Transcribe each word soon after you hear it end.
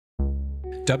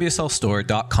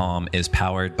WSLstore.com is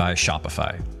powered by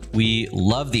Shopify. We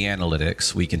love the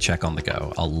analytics we can check on the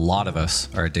go. A lot of us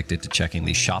are addicted to checking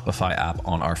the Shopify app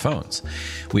on our phones.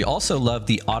 We also love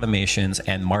the automations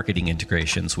and marketing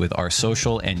integrations with our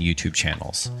social and YouTube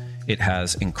channels. It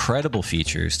has incredible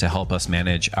features to help us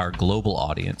manage our global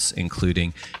audience,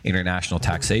 including international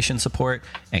taxation support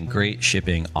and great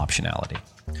shipping optionality.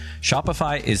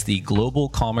 Shopify is the global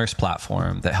commerce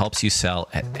platform that helps you sell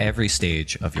at every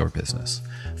stage of your business.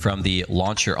 From the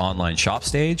launch your online shop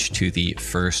stage to the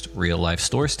first real life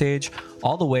store stage,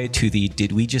 all the way to the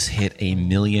did we just hit a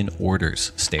million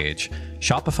orders stage,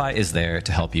 Shopify is there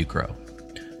to help you grow.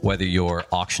 Whether you're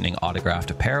auctioning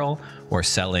autographed apparel or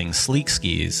selling sleek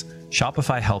skis,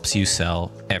 Shopify helps you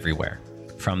sell everywhere.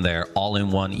 From their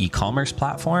all-in-one e-commerce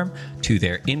platform to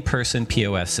their in-person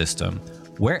POS system,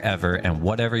 wherever and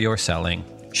whatever you're selling,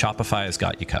 Shopify has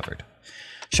got you covered.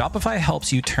 Shopify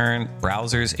helps you turn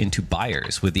browsers into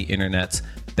buyers with the internet's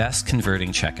best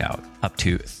converting checkout, up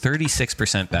to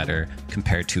 36% better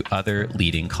compared to other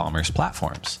leading commerce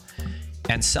platforms.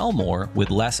 And sell more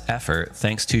with less effort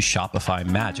thanks to Shopify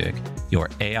Magic, your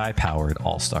AI-powered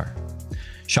all-star.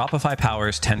 Shopify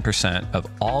powers 10% of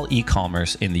all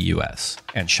e-commerce in the US,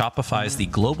 and Shopify is the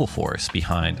global force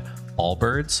behind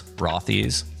Allbirds,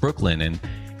 Rothy's, Brooklinen,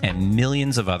 and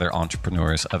millions of other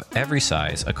entrepreneurs of every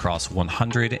size across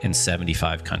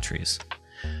 175 countries.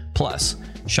 Plus,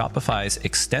 Shopify's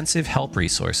extensive help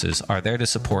resources are there to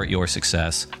support your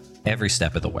success every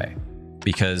step of the way.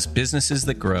 Because businesses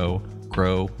that grow,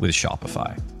 grow with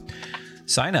Shopify.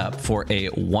 Sign up for a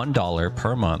 $1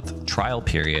 per month trial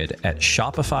period at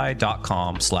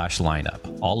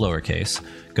shopify.com/lineup, all lowercase.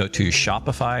 Go to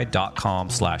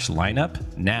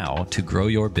shopify.com/lineup now to grow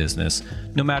your business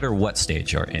no matter what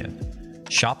stage you're in.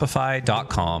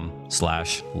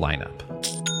 Shopify.com/lineup.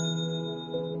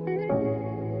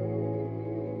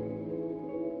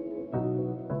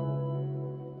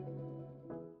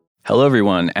 Hello,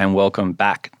 everyone, and welcome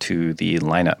back to the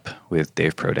Lineup with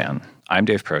Dave Prodan. I'm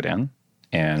Dave Prodan,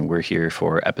 and we're here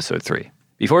for episode 3.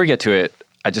 Before we get to it,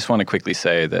 I just want to quickly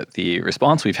say that the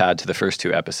response we've had to the first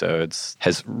 2 episodes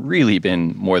has really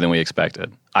been more than we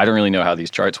expected. I don't really know how these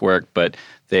charts work, but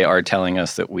they are telling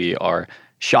us that we are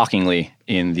shockingly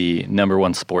in the number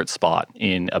 1 sports spot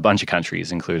in a bunch of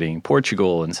countries, including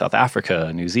Portugal and South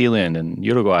Africa, New Zealand and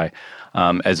Uruguay,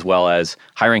 as well as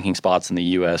high-ranking spots in the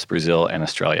US, Brazil, and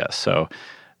Australia. So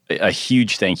a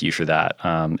huge thank you for that.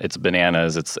 It's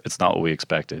bananas. It's not what we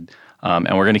expected.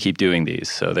 And we're going to keep doing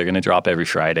these. So they're going to drop every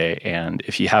Friday. And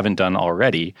if you haven't done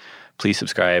already, please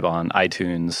subscribe on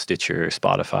iTunes, Stitcher,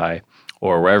 Spotify,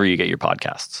 or wherever you get your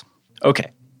podcasts.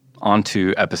 Okay, on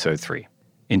to episode 3.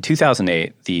 In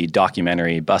 2008, the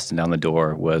documentary Bustin' Down the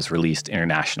Door was released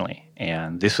internationally.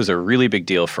 And this was a really big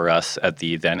deal for us at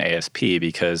the then ASP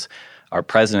because our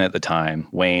president at the time,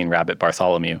 Wayne Rabbit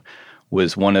Bartholomew,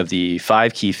 was one of the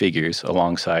 5 key figures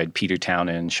alongside Peter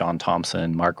Townend, Sean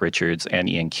Thompson, Mark Richards, and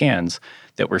Ian Cans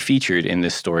that were featured in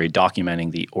this story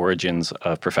documenting the origins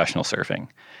of professional surfing.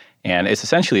 And it's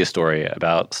essentially a story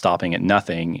about stopping at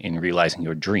nothing and realizing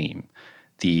your dream.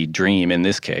 The dream, in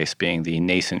this case, being the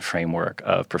nascent framework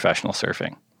of professional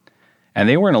surfing. And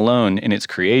they weren't alone in its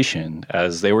creation,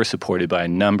 as they were supported by a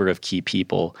number of key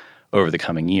people over the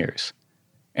coming years.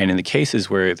 And in the cases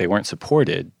where they weren't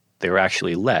supported, they were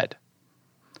actually led.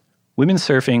 Women's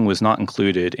surfing was not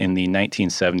included in the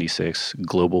 1976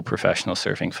 Global Professional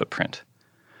Surfing Footprint.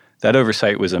 That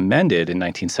oversight was amended in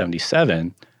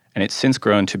 1977, and it's since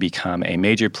grown to become a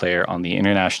major player on the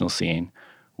international scene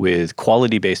with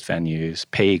quality-based venues,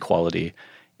 pay equality,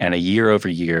 and a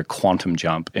year-over-year quantum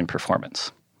jump in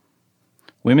performance.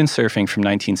 Women's surfing from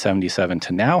 1977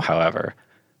 to now, however,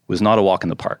 was not a walk in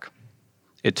the park.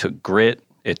 It took grit,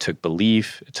 it took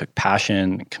belief, it took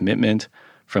passion, commitment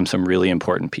from some really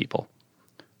important people,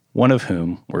 one of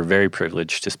whom we're very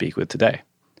privileged to speak with today.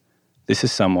 This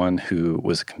is someone who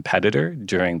was a competitor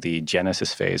during the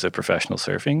genesis phase of professional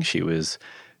surfing. She was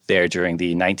there during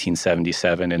the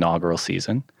 1977 inaugural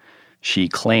season. She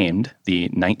claimed the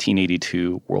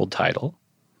 1982 world title.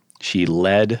 She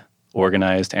led,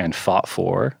 organized, and fought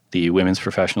for the Women's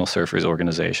Professional Surfers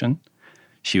Organization.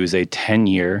 She was a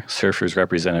 10-year surfers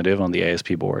representative on the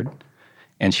ASP board,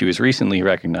 and she was recently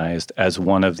recognized as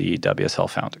one of the WSL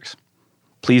founders.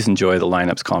 Please enjoy the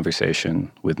Lineup's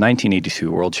conversation with 1982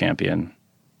 world champion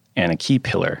and a key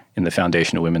pillar in the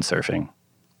foundation of women's surfing,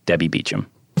 Debbie Beacham.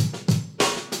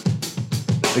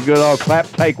 The good old clap,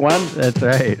 take one. That's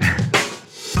right.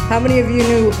 How many of you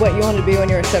knew what you wanted to be when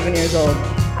you were 7 years old?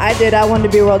 I did. I wanted to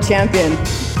be a world champion.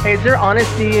 Hey, is there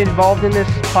honesty involved in this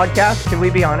podcast? Can we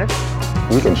be honest?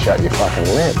 You can shut your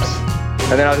fucking lips.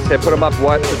 And then I'll just say, put them up,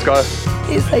 what? Let's go.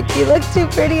 He's like, you look too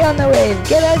pretty on the wave.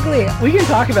 Get ugly. We can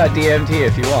talk about DMT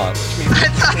if you want. I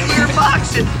thought you were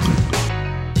boxing.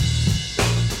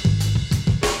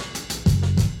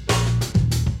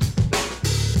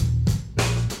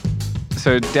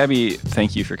 So, Debbie,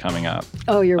 thank you for coming up.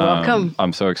 Oh, you're welcome.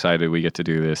 I'm so excited we get to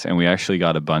do this. And we actually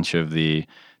got a bunch of the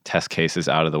test cases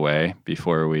out of the way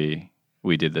before we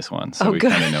did this one. So we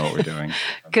kind of know what we're doing.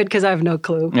 Good, because I have no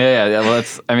clue. Yeah. Well,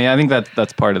 I think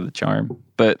that's part of the charm.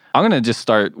 But I'm going to just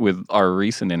start with our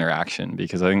recent interaction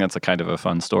because I think that's a kind of a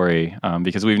fun story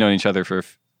because we've known each other for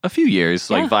a few years,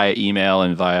 like via email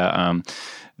and via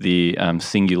the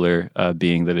singular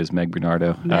being that is Meg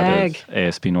Bernardo out of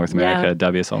ASP North America,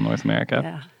 WSL North America.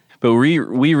 Yeah. But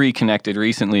we reconnected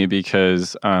recently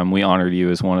because we honored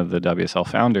you as one of the WSL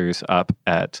founders up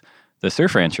at the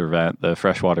Surf Rancher event, the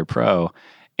Freshwater Pro.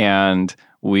 And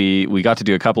we got to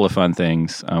do a couple of fun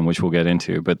things, which we'll get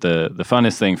into. But the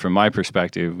funnest thing from my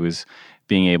perspective was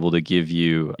being able to give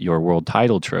you your world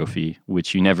title trophy,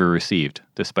 which you never received,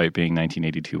 despite being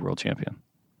 1982 world champion.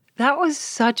 That was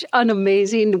such an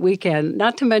amazing weekend.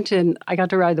 Not to mention, I got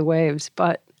to ride the waves,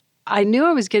 but I knew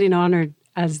I was getting honored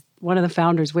as one of the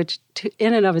founders, which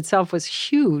in and of itself was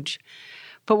huge.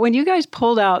 But when you guys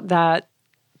pulled out that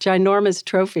ginormous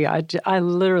trophy, I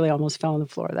literally almost fell on the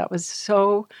floor.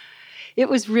 It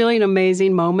was really an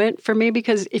amazing moment for me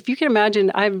because if you can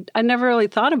imagine, I never really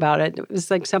thought about it. It was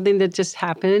like something that just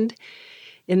happened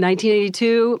in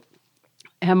 1982.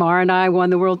 MR and I won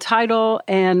the world title,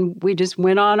 and we just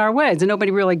went on our ways. And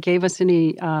nobody really gave us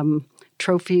any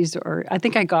trophies, or I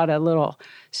think I got a little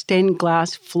stained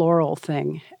glass floral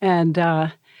thing. And,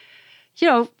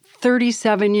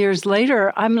 37 years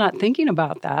later, I'm not thinking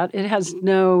about that. It has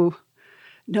no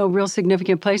real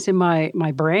significant place in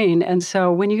my brain. And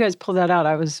so when you guys pulled that out,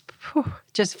 I was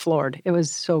just floored. It was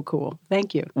so cool.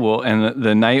 Thank you. Well, and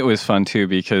the night was fun too,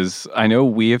 because I know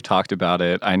we have talked about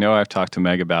it. I know I've talked to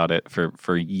Meg about it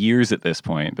for years at this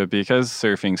point, but because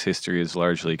surfing's history is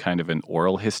largely kind of an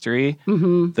oral history,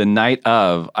 the night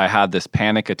of, I had this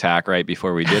panic attack right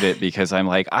before we did it because I'm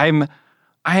like, I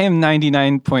am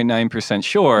 99.9%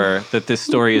 sure that this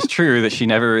story is true, that she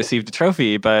never received a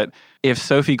trophy, but if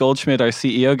Sophie Goldschmidt, our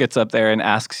CEO, gets up there and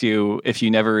asks you if you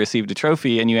never received a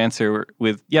trophy and you answer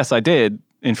with, yes, I did,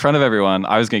 in front of everyone,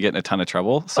 I was going to get in a ton of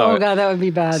trouble. So, oh, God, that would be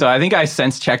bad. So I think I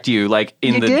sense checked you like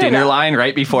in the dinner line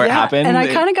right before it happened. And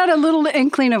I kind of got a little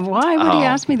inkling of why would he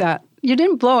ask me that? You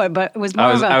didn't blow it, but it was more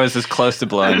I was as close to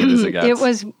blowing it as it gets.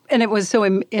 It was so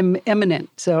imminent.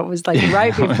 So it was like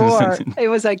right before. It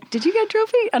was like, did you get a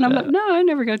trophy? And I'm like, no, I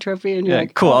never got a trophy. And you're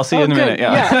like, cool, I'll see you in a minute.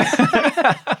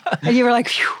 Yeah. And you were like,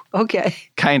 phew, okay.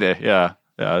 Kind of, yeah.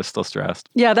 Yeah, I was still stressed.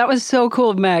 Yeah, that was so cool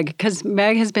of Meg, because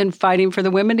Meg has been fighting for the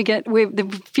women to get,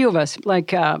 the few of us, like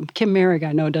Kim Merrick,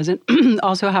 I know, doesn't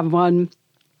also have one.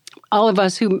 All of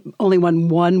us who only won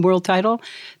one world title,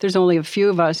 there's only a few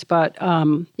of us, but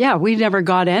we never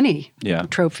got any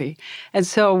trophy. And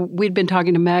so we'd been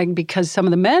talking to Meg because some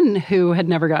of the men who had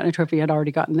never gotten a trophy had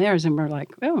already gotten theirs, and we're like,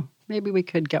 oh, maybe we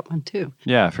could get one too.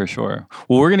 Yeah, for sure.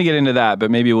 Well, we're going to get into that, but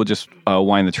maybe we'll just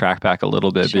wind the track back a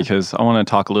little bit because I want to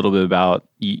talk a little bit about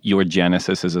your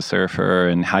genesis as a surfer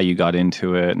and how you got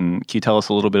into it. And can you tell us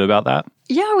a little bit about that?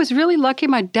 Yeah, I was really lucky.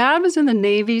 My dad was in the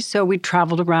Navy, so we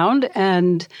traveled around.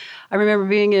 And I remember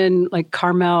being in like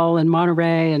Carmel and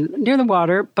Monterey and near the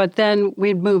water. But then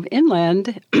we'd move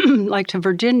inland, like to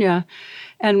Virginia.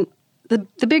 And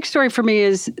the big story for me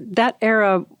is that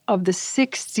era of the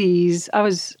 60s. I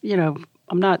was,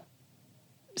 I'm not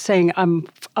saying I'm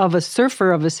of a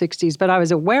surfer of the 60s, but I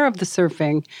was aware of the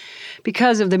surfing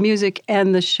because of the music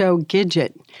and the show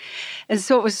Gidget. And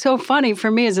so it was so funny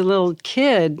for me as a little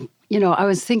kid. I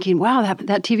was thinking, wow,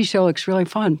 that TV show looks really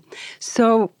fun.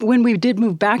 So when we did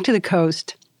move back to the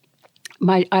coast,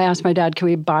 I asked my dad, can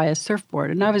we buy a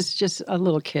surfboard? And I was just a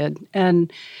little kid.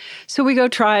 And so we go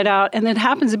try it out. And it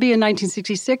happens to be in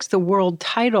 1966, the world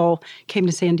title came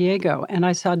to San Diego. And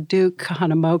I saw Duke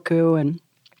Kahanamoku and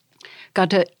got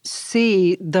to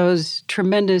see those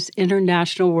tremendous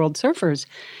international world surfers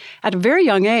at a very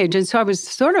young age. And so I was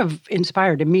sort of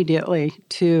inspired immediately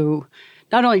to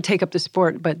not only take up the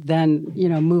sport, but then,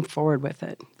 move forward with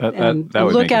it. And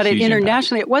look at it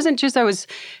internationally. Impact. It wasn't just I was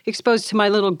exposed to my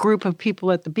little group of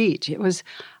people at the beach. It was,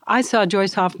 I saw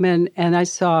Joyce Hoffman and I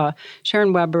saw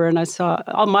Sharon Weber and I saw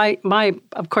all my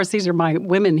of course, these are my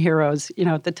women heroes,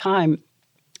 at the time.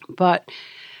 But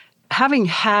having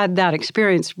had that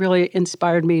experience really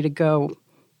inspired me to go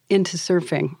into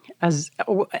surfing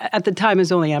at the time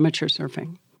as only amateur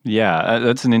surfing. Yeah,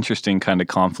 that's an interesting kind of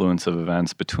confluence of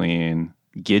events between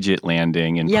Gidget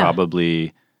landing and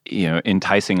probably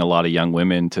enticing a lot of young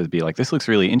women to be like, this looks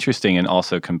really interesting, and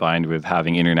also combined with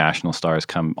having international stars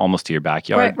come almost to your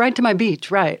backyard. Right to my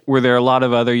beach, right. Were there a lot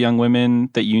of other young women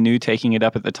that you knew taking it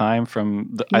up at the time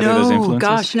from either of those influences?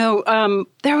 Gosh, no.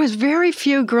 There was very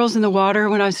few girls in the water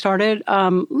when I started,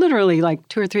 literally like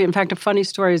 2 or 3. In fact, a funny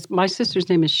story is my sister's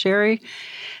name is Sherry,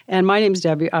 and my name's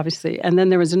Debbie, obviously. And then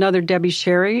there was another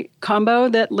Debbie-Sherry combo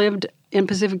that lived in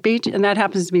Pacific Beach, and that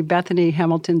happens to be Bethany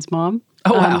Hamilton's mom.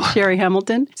 Oh, wow. Sherry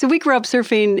Hamilton. So we grew up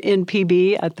surfing in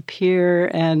PB at the pier,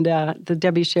 and the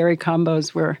Debbie Sherry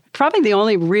combos were probably the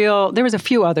only real. There was a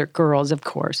few other girls, of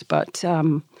course, but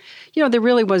there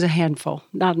really was a handful,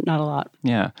 not a lot.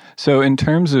 Yeah. So in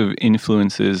terms of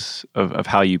influences of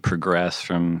how you progress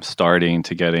from starting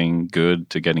to getting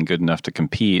good enough to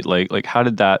compete, like how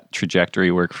did that trajectory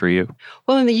work for you?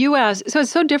 Well, in the U.S., so it's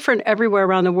so different everywhere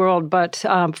around the world, but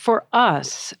for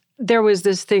us, there was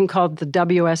this thing called the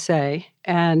WSA,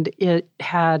 and it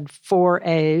had 4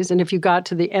 A's. And if you got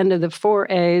to the end of the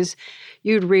 4 A's,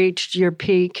 you'd reached your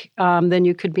peak. Then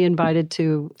you could be invited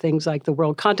to things like the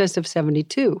World Contest of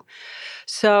 72.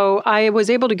 So I was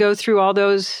able to go through all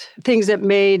those things that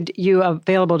made you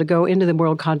available to go into the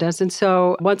World Contest. And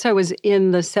so once I was in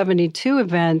the 72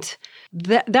 event,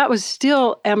 that was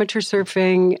still amateur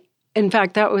surfing. In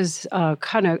fact, that was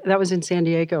that was in San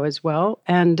Diego as well.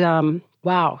 And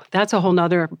wow, that's a whole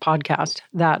nother podcast,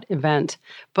 that event.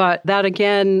 But that,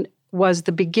 again, was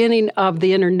the beginning of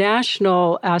the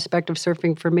international aspect of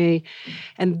surfing for me.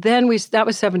 And then that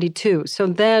was 72. So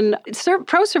then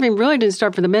pro surfing really didn't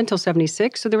start for the men until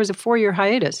 76. So there was a 4-year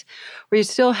hiatus where you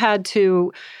still had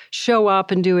to show up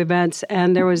and do events.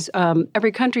 And there was,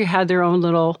 every country had their own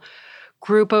little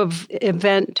group of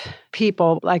event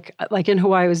people. Like in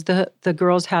Hawaii, it was the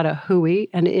girls had a hui,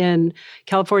 and in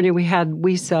California we had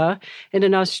WISA, and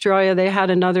in Australia they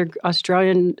had another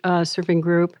Australian surfing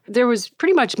group. There was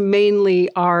pretty much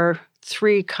mainly our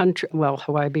 3 countries, well,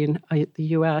 Hawaii being the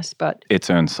U.S., but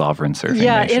its own sovereign surfing nation.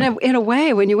 Yeah, in a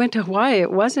way, when you went to Hawaii,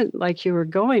 it wasn't like you were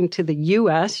going to the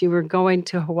U.S., you were going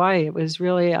to Hawaii. It was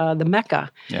really the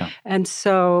Mecca. Yeah. And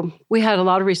so we had a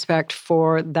lot of respect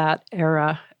for that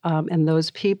era. And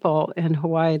those people in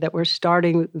Hawaii that were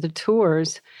starting the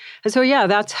tours. And so, yeah,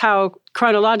 that's how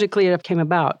chronologically it came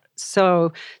about.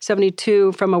 So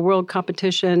 72 from a world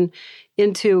competition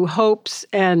into hopes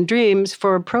and dreams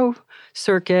for a pro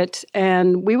circuit.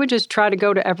 And we would just try to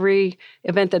go to every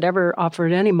event that ever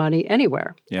offered any money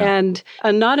anywhere. Yeah. And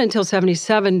not until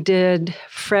 77 did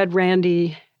Fred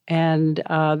Randy and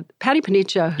Patty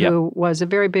Panicha, who was a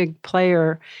very big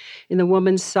player in the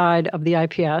women's side of the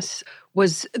IPS,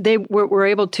 they were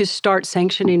able to start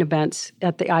sanctioning events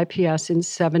at the IPS in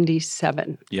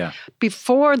 77. Yeah.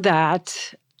 Before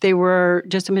that, they were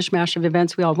just a mishmash of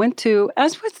events we all went to,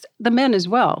 as with the men as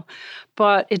well.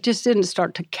 But it just didn't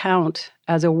start to count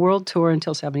as a world tour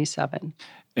until 77.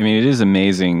 I mean, it is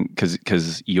amazing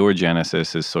because your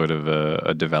genesis is sort of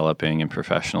a developing and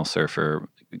professional surfer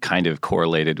kind of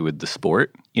correlated with the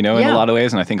sport, in a lot of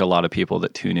ways. And I think a lot of people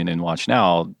that tune in and watch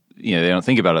now, they don't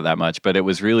think about it that much, but it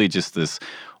was really just this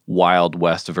Wild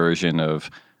West version of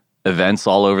events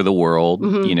all over the world,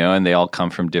 and they all come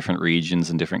from different regions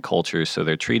and different cultures, so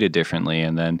they're treated differently.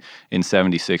 And then in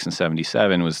 76 and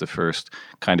 77 was the first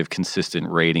kind of consistent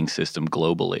rating system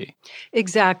globally.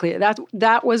 Exactly.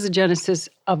 That was the genesis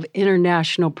of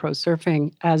international pro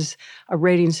surfing as a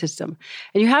rating system.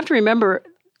 And you have to remember,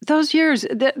 those years,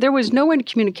 there was no way to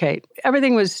communicate.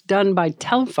 Everything was done by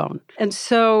telephone. And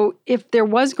so if there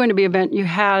was going to be an event, you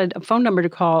had a phone number to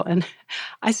call. And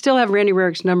I still have Randy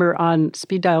Rarick's number on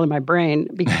speed dial in my brain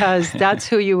because that's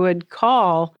who you would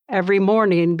call every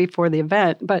morning before the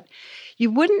event. But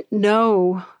you wouldn't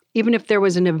know even if there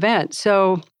was an event.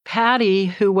 So Patty,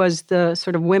 who was the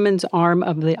sort of women's arm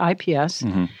of the IPS,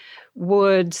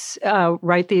 would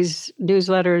write these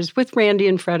newsletters with Randy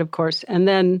and Fred, of course, and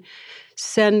then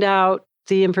send out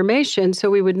the information so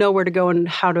we would know where to go and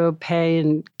how to pay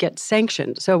and get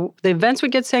sanctioned. So the events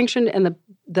would get sanctioned and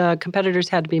the competitors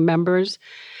had to be members.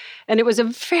 And it was a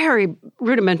very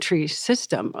rudimentary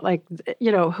system. Like,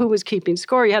 who was keeping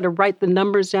score? You had to write the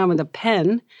numbers down with a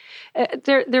pen.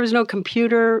 There was no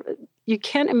computer. You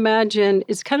can't imagine.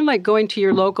 It's kind of like going to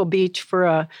your local beach for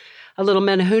a little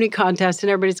Menahuni contest and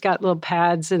everybody's got little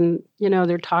pads and,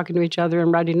 they're talking to each other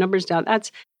and writing numbers down.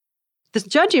 The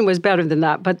judging was better than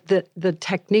that, but the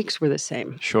techniques were the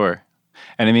same. Sure.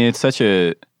 And I mean, it's such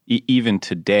even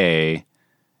today,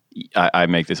 I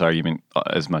make this argument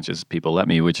as much as people let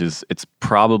me, which is it's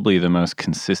probably the most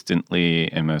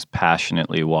consistently and most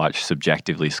passionately watched,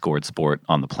 subjectively scored sport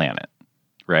on the planet,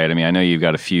 right? I mean, I know you've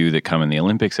got a few that come in the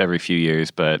Olympics every few years,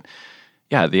 but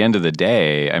yeah, at the end of the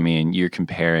day, I mean, you're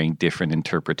comparing different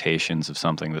interpretations of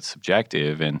something that's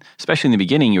subjective. And especially in the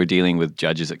beginning, you're dealing with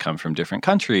judges that come from different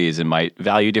countries and might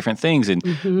value different things.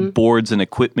 And boards and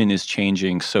equipment is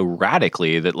changing so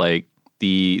radically that like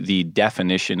the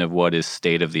definition of what is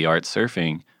state-of-the-art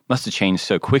surfing must have changed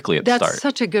so quickly at the start. That's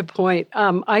such a good point.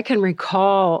 I can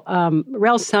recall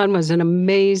Rel's son was an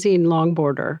amazing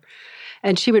longboarder.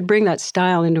 And she would bring that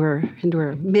style into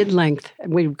her mid-length,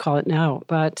 we would call it now,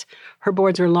 but her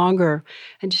boards were longer.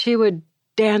 And she would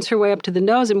dance her way up to the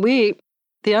nose. And we,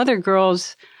 the other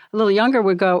girls, a little younger,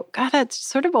 would go, God, that's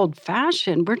sort of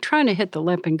old-fashioned. We're trying to hit the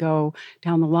lip and go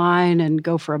down the line and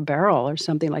go for a barrel or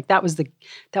something like that. Was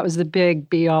the big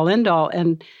be-all, end-all.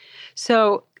 And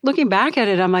so looking back at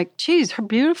it, I'm like, geez, her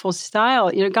beautiful style,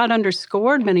 got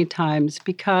underscored many times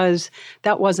because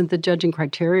that wasn't the judging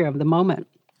criteria of the moment.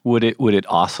 Would it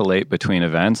oscillate between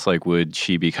events? Like, would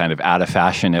she be kind of out of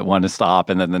fashion at one stop,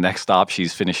 and then the next stop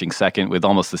she's finishing second with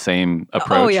almost the same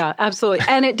approach? Oh, yeah, absolutely.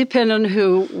 And it depended on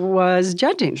who was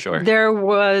judging. Sure. There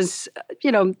was,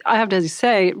 I have to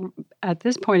say, at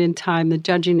this point in time, the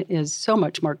judging is so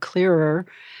much more clearer,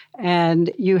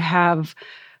 and you have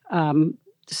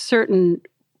certain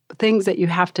things that you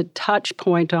have to touch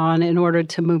point on in order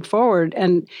to move forward.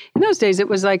 And in those days, it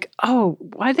was like, oh,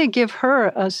 why'd they give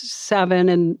her a 7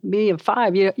 and me a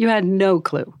 5? You had no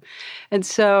clue. And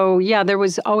so, yeah, there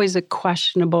was always a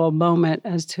questionable moment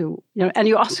as to, and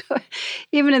you also,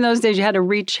 even in those days, you had to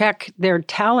recheck their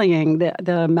tallying,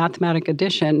 the mathematic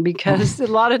addition, because a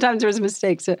lot of times there was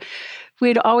mistakes. So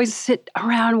we'd always sit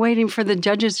around waiting for the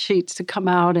judges' sheets to come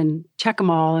out and check them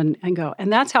all and go.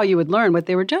 And that's how you would learn what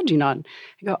they were judging on.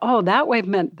 You go, oh, that wave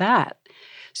meant that.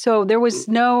 So there was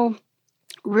no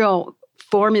real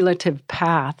formulative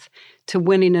path to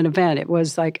winning an event. It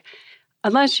was like,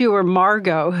 unless you were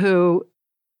Margot, who,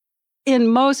 in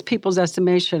most people's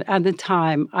estimation at the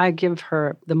time, I give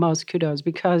her the most kudos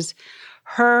because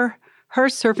her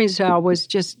surfing style was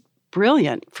just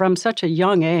brilliant from such a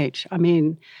young age. I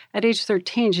mean, at age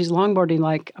 13, she's longboarding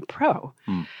like a pro.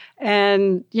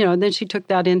 And, then she took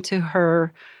that into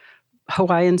her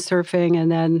Hawaiian surfing,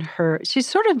 and then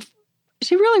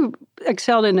she really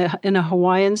excelled in a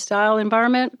Hawaiian style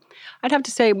environment. I'd have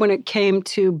to say when it came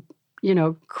to,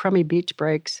 crummy beach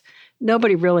breaks,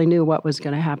 nobody really knew what was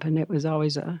going to happen. It was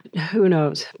always who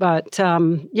knows. But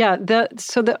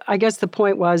I guess the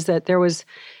point was that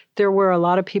there were a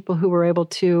lot of people who were able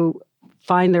to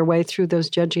find their way through those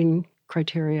judging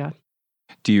criteria.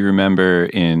 Do you remember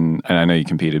and I know you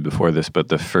competed before this, but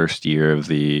the first year of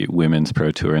the Women's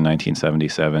Pro Tour in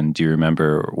 1977, do you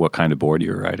remember what kind of board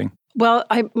you were riding? Well,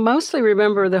 I mostly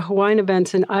remember the Hawaiian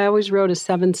events, and I always rode a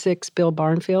 7.6 Bill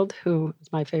Barnfield, who is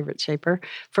my favorite shaper,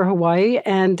 for Hawaii.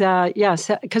 And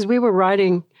because we were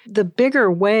riding the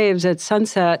bigger waves at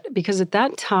sunset, because at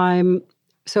that time,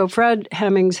 so Fred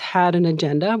Hemmings had an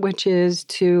agenda, which is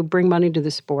to bring money to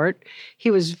the sport.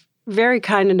 He was very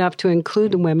kind enough to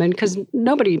include the women because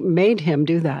nobody made him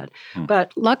do that.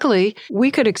 But luckily,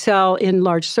 we could excel in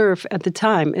large surf at the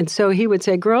time. And so he would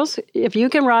say, girls, if you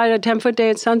can ride a 10-foot day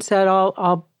at sunset,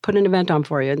 I'll put an event on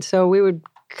for you. And so we would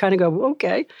kind of go,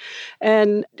 okay.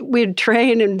 And we'd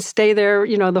train and stay there,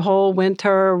 the whole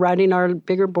winter, riding our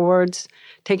bigger boards,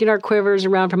 taking our quivers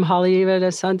around from Haleiwa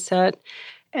to sunset.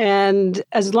 And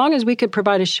as long as we could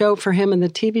provide a show for him in the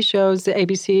TV shows, the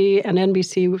ABC and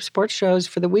NBC sports shows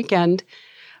for the weekend,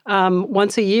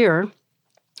 once a year,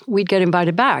 we'd get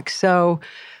invited back. So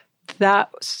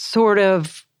that sort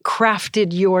of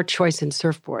crafted your choice in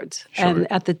surfboards. Sure. And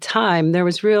at the time, there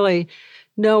was really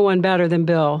no one better than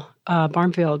Bill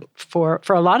Barnfield for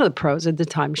a lot of the pros at the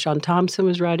time. Sean Thompson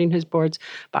was riding his boards.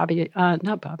 Anyway,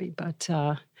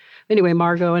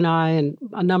 Margot and I and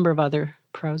a number of other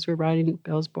pros were riding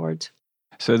Bill's boards.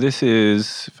 So this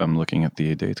is, if I'm looking at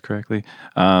the dates correctly,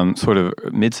 sort of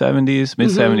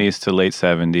mid-70s to late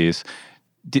 70s.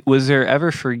 Was there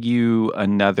ever for you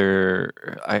another,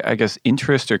 I guess,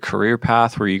 interest or career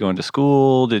path? Were you going to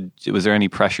school? Was there any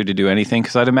pressure to do anything?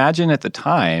 Because I'd imagine at the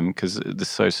time, because this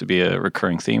starts to be a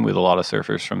recurring theme with a lot of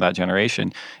surfers from that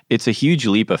generation, it's a huge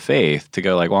leap of faith to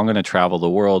go like, well, I'm going to travel the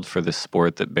world for this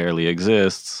sport that barely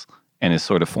exists and is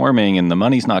sort of forming, and the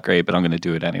money's not great, but I'm going to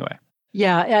do it anyway.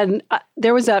 Yeah, and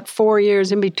there was that 4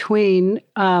 years in between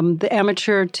the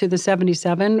amateur to the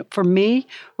 77 for me,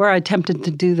 where I attempted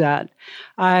to do that.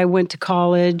 I went to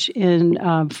college in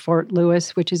Fort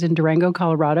Lewis, which is in Durango,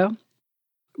 Colorado.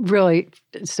 really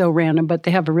so random, but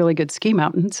they have a really good ski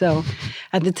mountain. So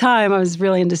at the time, I was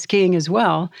really into skiing as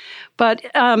well. But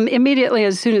immediately,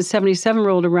 as soon as 77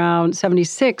 rolled around,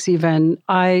 76 even,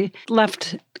 I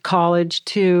left college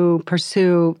to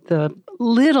pursue the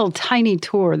little tiny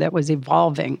tour that was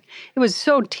evolving. It was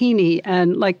so teeny,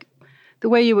 and like the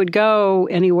way you would go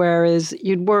anywhere is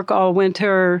you'd work all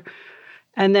winter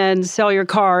and then sell your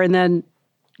car and then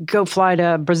go fly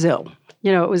to Brazil.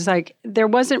 You know, it was like there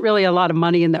wasn't really a lot of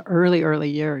money in the early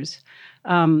years.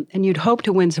 And you'd hope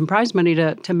to win some prize money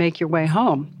to make your way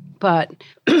home. But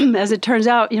as it turns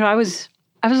out, you know, I was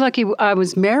lucky. I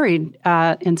was married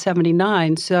in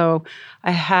 79, so I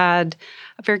had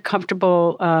a very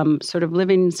comfortable sort of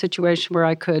living situation where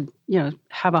I could, you know,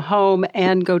 have a home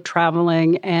and go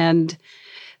traveling, and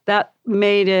that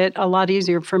made it a lot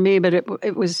easier for me. But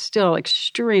it was still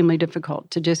extremely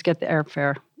difficult to just get the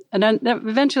airfare. And then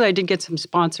eventually I did get some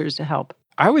sponsors to help.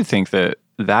 I would think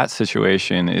that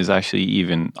situation is actually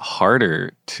even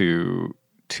harder to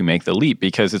make the leap,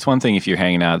 because it's one thing if you're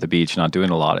hanging out at the beach, not doing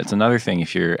a lot. It's another thing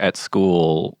if you're at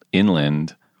school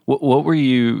inland. What were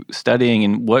you studying,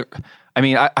 and what? I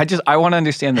mean, I want to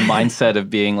understand the mindset of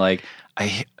being like,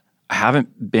 I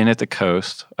haven't been at the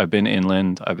coast. I've been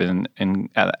inland. I've been in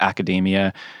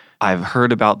academia. I've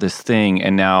heard about this thing,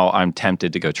 and now I'm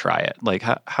tempted to go try it. Like,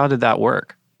 how did that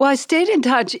work? Well, I stayed in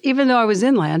touch even though I was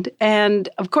inland. And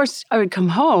of course, I would come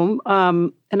home.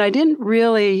 And I didn't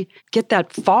really get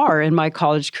that far in my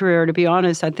college career, to be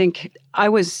honest. I think I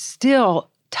was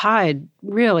still tied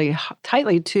really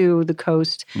tightly to the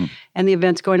coast and the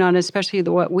events going on, especially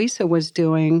what WISA was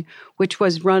doing, which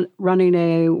was running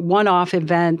a one-off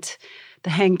event,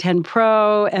 the Hang 10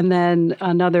 Pro, and then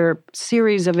another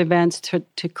series of events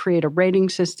to create a rating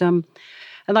system.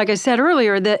 And like I said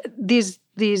earlier, that these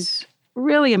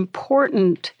really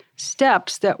important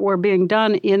steps that were being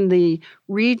done in the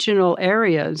regional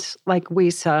areas like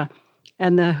WISA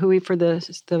and the Hui for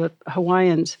the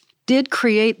Hawaiians did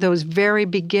create those very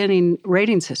beginning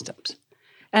rating systems.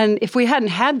 And if we hadn't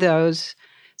had those,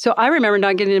 so I remember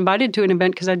not getting invited to an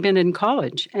event because I'd been in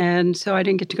college. And so I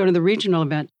didn't get to go to the regional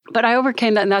event. But I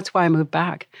overcame that, and that's why I moved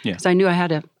back. Because I knew I had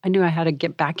to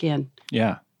get back in.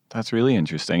 Yeah. That's really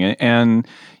interesting. And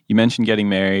you mentioned getting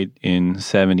married in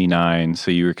 79. So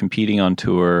you were competing on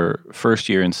tour first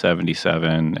year in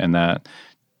 77. And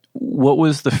what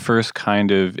was the first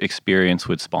kind of experience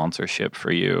with sponsorship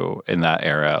for you in that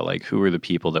era? Like, who were the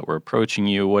people that were approaching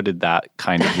you? What did that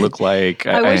kind of look like?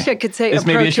 I wish I could say it's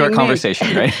maybe a short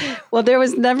conversation, right? Well, there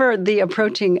was never the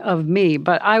approaching of me,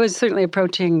 but I was certainly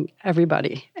approaching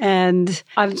everybody. And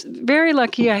I was very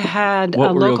lucky I had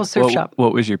a local surf shop.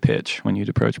 What was your pitch when you'd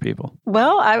approach people?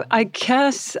 Well, I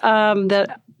guess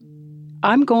that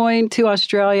I'm going to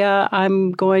Australia,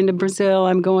 I'm going to Brazil,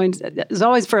 it's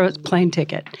always for a plane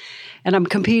ticket. And I'm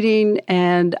competing,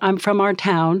 and I'm from our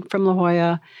town, from La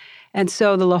Jolla. And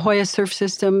so the La Jolla Surf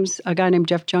Systems, a guy named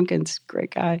Jeff Junkins,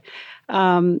 great guy,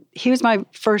 he was my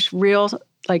first real,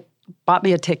 bought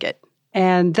me a ticket.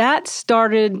 And that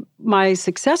started my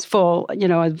successful,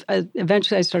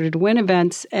 eventually I started to win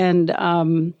events and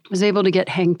was able to get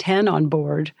Hang 10 on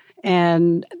board.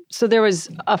 And so there was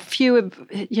a few,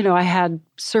 I had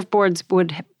surfboards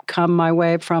would come my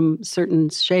way from certain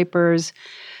shapers.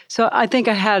 So I think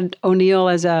I had O'Neill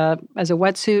as a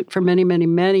wetsuit for many, many,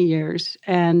 many years.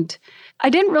 And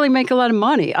I didn't really make a lot of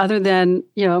money other than,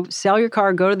 sell your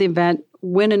car, go to the event,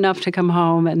 win enough to come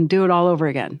home and do it all over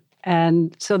again.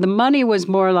 And so the money was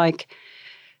more like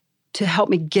to help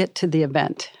me get to the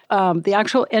event. The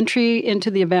actual entry into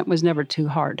the event was never too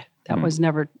hard. That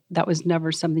was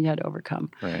never something you had to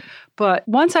overcome. Right. But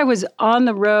once I was on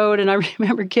the road, and I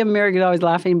remember Kim Merrick was always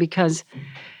laughing because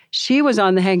she was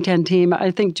on the Hang 10 team.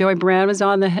 I think I know Joy Brand was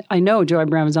on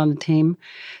the team.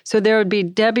 So there would be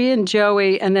Debbie and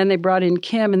Joey, and then they brought in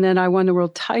Kim, and then I won the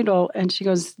world title. And she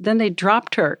goes, then they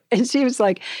dropped her. And she was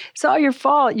like, it's all your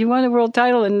fault. You won the world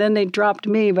title, and then they dropped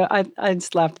me. But I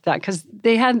just laughed at that because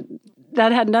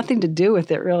that had nothing to do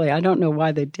with it, really. I don't know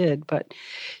why they did, but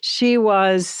she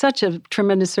was such a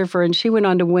tremendous surfer, and she went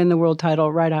on to win the world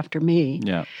title right after me.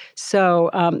 Yeah. So,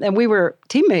 and we were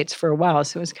teammates for a while,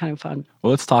 so it was kind of fun.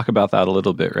 Well, let's talk about that a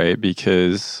little bit, right?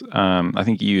 Because I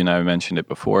think you and I mentioned it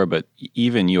before, but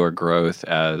even your growth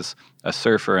as a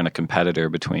surfer and a competitor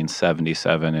between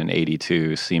 77 and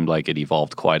 82 seemed like it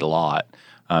evolved quite a lot.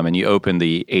 And you opened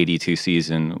the 82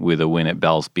 season with a win at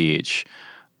Bells Beach.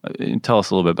 Tell us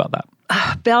a little bit about that.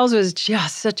 Bells was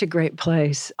just such a great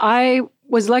place. I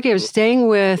was lucky. I was staying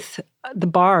with the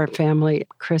Barr family,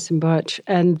 Chris and Butch,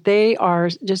 and they are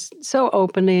just so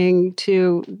opening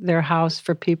to their house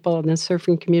for people in the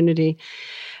surfing community.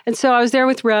 And so I was there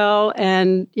with Rel,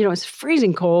 and, it's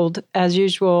freezing cold, as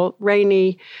usual,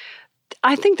 rainy.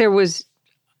 I think there was,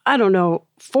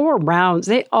 4 rounds.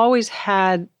 They always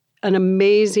had an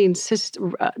amazing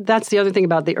system. That's the other thing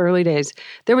about the early days.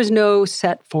 There was no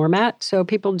set format, so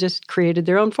people just created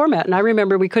their own format. And I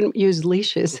remember we couldn't use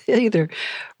leashes either.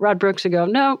 Rod Brooks would go,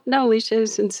 no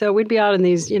leashes. And so we'd be out in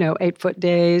these, 8-foot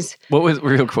days. What was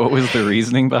the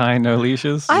reasoning behind no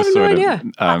leashes? I have no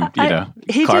idea.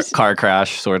 Car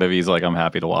crash, sort of. He's like, I'm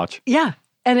happy to watch. Yeah.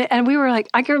 And we were like,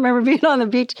 I can remember being on the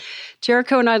beach.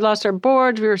 Jericho and I had lost our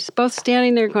boards. We were both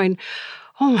standing there going,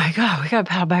 oh my God, we got to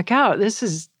paddle back out. This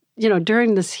is,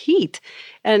 during this heat.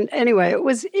 And anyway, it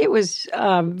was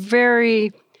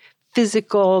very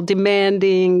physical,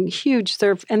 demanding, huge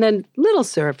surf, and then little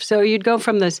surf. So you'd go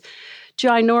from this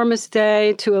ginormous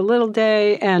day to a little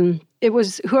day, and it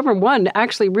was whoever won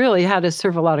actually really had to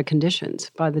surf a lot of conditions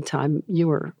by the time you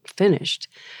were finished.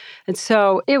 And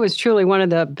so it was truly one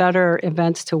of the better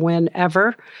events to win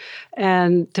ever.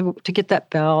 And to get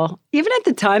that bell, even at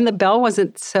the time, the bell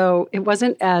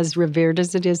wasn't as revered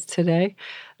as it is today.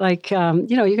 Like,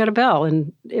 you got a bell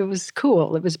and it was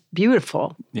cool. It was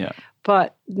beautiful. Yeah.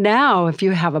 But now if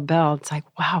you have a bell, it's like,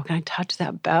 wow, can I touch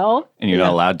that bell? And you're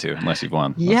not allowed to unless you've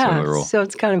won. That's sort of the rule. So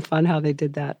it's kind of fun how they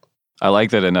did that. I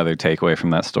like that another takeaway from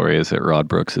that story is that Rod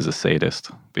Brooks is a sadist.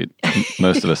 But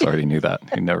most of us already knew that,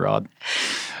 who know Rod.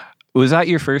 Was that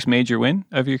your first major win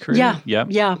of your career?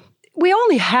 Yeah. We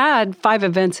only had 5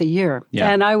 events a year.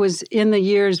 Yeah. And I was in the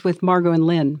years with Margot and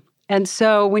Lynn. And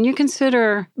so when you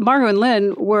consider Margot and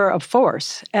Lynn were a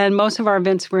force, and most of our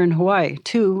events were in Hawaii,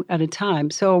 2 at a time.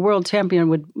 So a world champion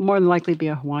would more than likely be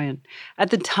a Hawaiian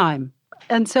at the time.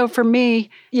 And so for me,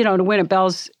 to win at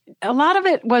Bells, a lot of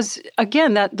it was,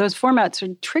 again, that those formats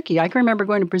are tricky. I can remember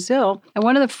going to Brazil, and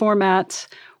one of the formats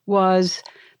was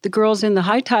the girls in the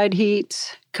high tide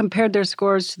heats compared their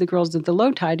scores to the girls at the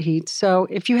low tide heats. So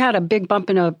if you had a big bump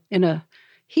in a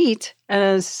heat and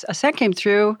as a set came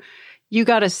through, you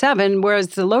got a 7, whereas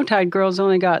the low tide girls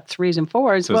only got 3s and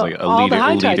 4s. So it's like a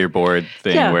leaderboard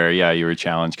thing where you were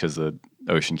challenged because the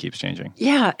ocean keeps changing.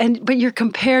 Yeah, but you're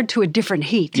compared to a different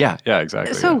heat. Yeah,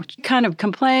 exactly. So kind of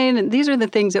complain, and these are the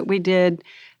things that we did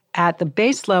at the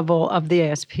base level of the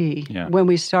ASP when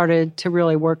we started to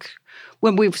really work.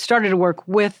 When we started to work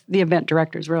with the event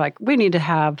directors, we're like, we need to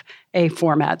have a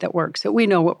format that works, so we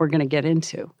know what we're going to get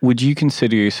into. Would you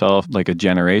consider yourself like a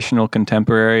generational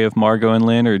contemporary of Margot and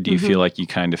Lynn, or do you feel like you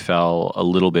kind of fell a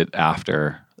little bit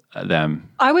after them?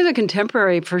 I was a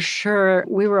contemporary for sure.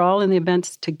 We were all in the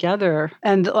events together.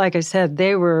 And like I said,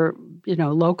 they were,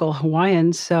 local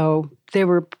Hawaiians, so they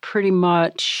were pretty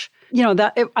much...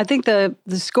 I think the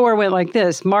score went like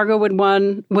this. Margot would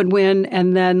win,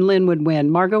 and then Lynn would win.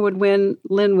 Margot would win,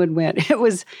 Lynn would win. It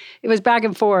was back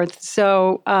and forth.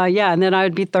 So, and then I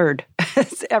would be third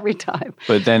every time.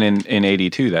 But then in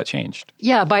 82, that changed.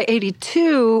 Yeah, by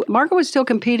 82, Margot was still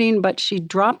competing, but she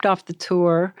dropped off the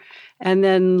tour. And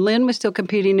then Lynn was still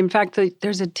competing. In fact,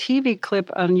 there's a TV clip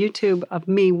on YouTube of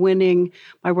me winning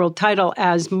my world title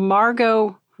as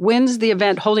Margot wins the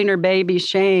event holding her baby,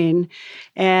 Shane,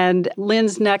 and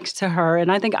Lynn's next to her.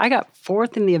 And I think I got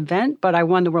 4th in the event, but I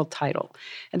won the world title.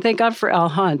 And thank God for Al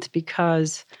Hunt,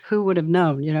 because who would have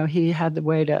known? He had the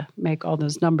way to make all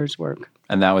those numbers work.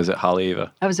 And that was at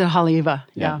Haleiwa. I was at Haleiwa,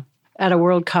 yeah, at a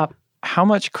World Cup. How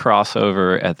much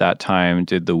crossover at that time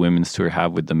did the women's tour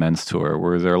have with the men's tour?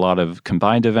 Were there a lot of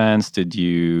combined events? Did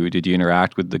you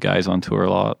interact with the guys on tour a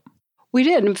lot? We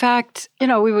did. In fact,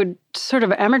 we would sort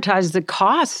of amortize the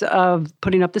costs of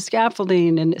putting up the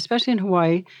scaffolding, and especially in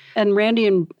Hawaii. And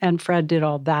Randy and Fred did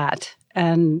all that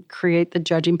and create the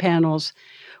judging panels.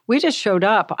 We just showed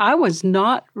up. I was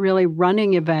not really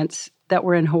running events that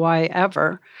were in Hawaii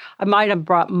ever. I might have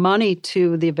brought money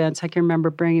to the events. I can remember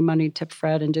bringing money to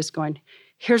Fred and just going,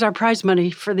 here's our prize money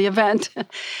for the event.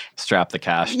 Strap the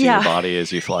cash to your body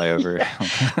as you fly over.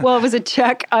 Well, it was a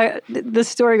check. The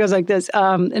story goes like this.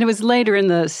 And it was later in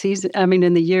the season,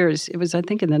 in the years. It was, I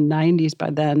think, in the 90s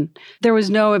by then. There was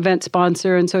no event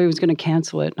sponsor, and so he was going to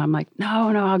cancel it. And I'm like,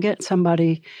 no, I'll get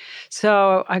somebody.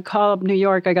 So I call up New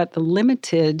York. I got the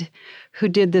Limited, who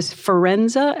did this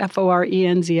Forenza,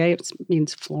 Forenza. It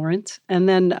means Florence. And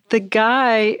then the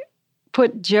guy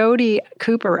put Jody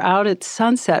Cooper out at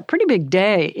sunset, pretty big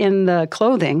day, in the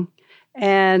clothing,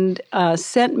 and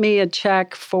sent me a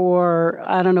check for,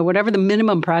 I don't know, whatever the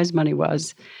minimum prize money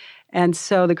was. And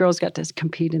so the girls got to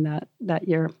compete in that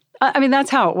year. That's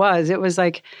how it was. It was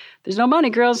like, there's no money,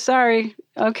 girls, sorry.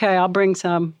 Okay, I'll bring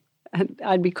some.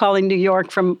 I'd be calling New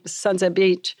York from Sunset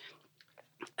Beach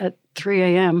at 3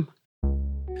 a.m.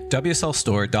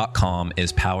 WSLStore.com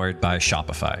is powered by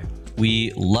Shopify.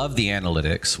 We love the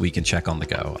analytics we can check on the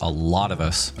go. A lot of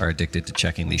us are addicted to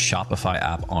checking the Shopify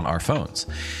app on our phones.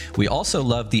 We also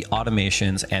love the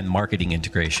automations and marketing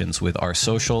integrations with our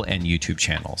social and YouTube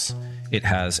channels. It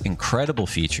has incredible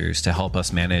features to help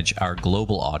us manage our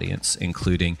global audience,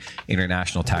 including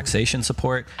international taxation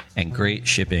support and great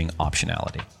shipping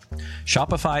optionality.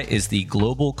 Shopify is the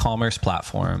global commerce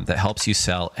platform that helps you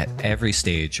sell at every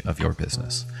stage of your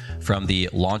business. From the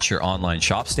launch your online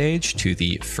shop stage to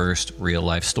the first real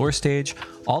life store stage,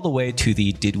 all the way to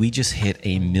the did we just hit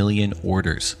 1 million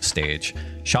orders stage,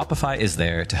 Shopify is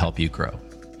there to help you grow.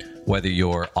 Whether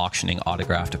you're auctioning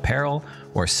autographed apparel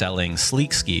or selling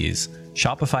sleek skis,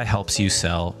 Shopify helps you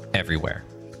sell everywhere.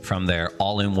 From their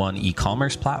all-in-one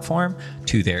e-commerce platform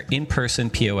to their in-person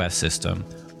POS system,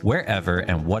 wherever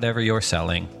and whatever you're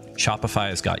selling, Shopify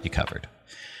has got you covered.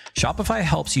 Shopify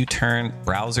helps you turn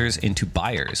browsers into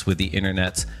buyers with the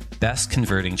internet's best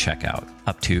converting checkout,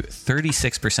 up to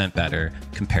 36% better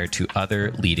compared to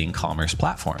other leading commerce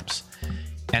platforms.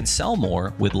 And sell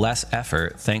more with less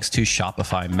effort thanks to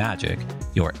Shopify Magic,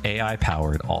 your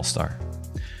AI-powered all-star.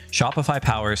 Shopify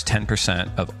powers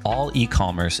 10% of all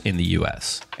e-commerce in the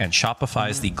US, and Shopify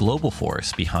is the global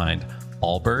force behind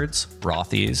Allbirds,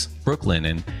 Rothy's,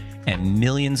 Brooklinen, and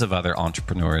millions of other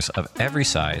entrepreneurs of every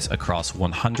size across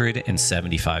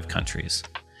 175 countries.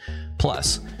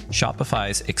 Plus,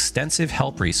 Shopify's extensive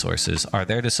help resources are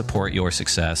there to support your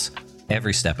success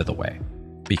every step of the way.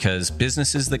 Because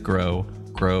businesses that grow,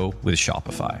 grow with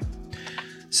Shopify.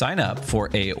 Sign up for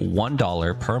a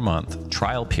 $1 per month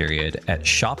trial period at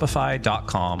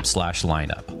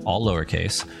shopify.com/lineup, all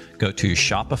lowercase. Go to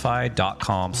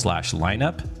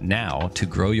shopify.com/lineup now to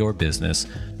grow your business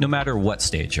no matter what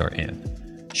stage you're in.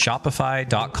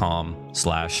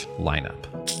 Shopify.com/lineup.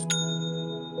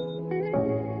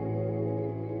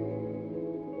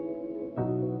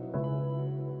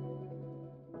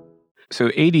 So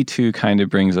 82 kind of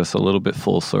brings us a little bit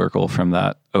full circle from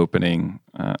that opening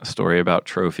story about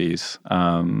trophies.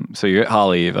 So you're at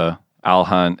Haleiwa. Al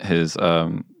Hunt has,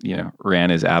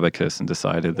 ran his abacus and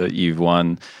decided that you've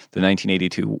won the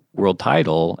 1982 world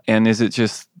title. And is it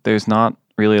just there's not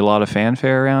really a lot of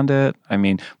fanfare around it? I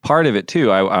mean, part of it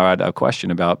too, I had a question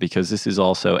about because this is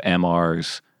also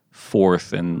MR's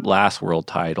fourth and last world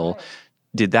title.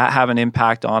 Did that have an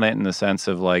impact on it in the sense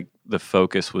of like the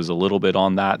focus was a little bit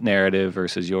on that narrative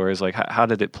versus yours? Like how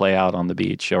did it play out on the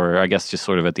beach, or I guess just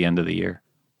sort of at the end of the year?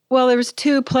 Well, there was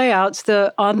two playouts.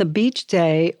 The on the beach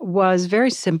day was very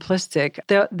simplistic.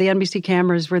 The NBC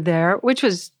cameras were there, which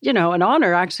was, an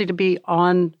honor actually to be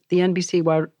on the NBC,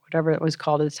 whatever it was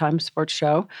called at the time, sports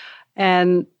show.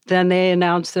 And then they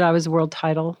announced that I was the world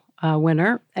title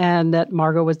winner and that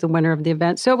Margot was the winner of the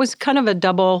event. So it was kind of a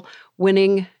double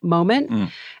winning moment.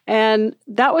 And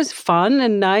that was fun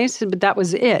and nice, but that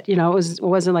was it. It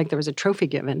wasn't like there was a trophy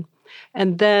given.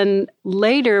 And then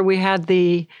later we had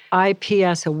the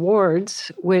IPS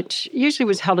Awards, which usually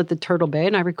was held at the Turtle Bay,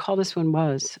 and I recall this one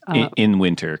was in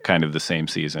winter, kind of the same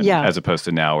season, as opposed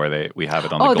to now where we have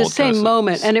it on the Gold Coast. The same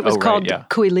moment, and it was called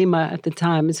Kuilima at the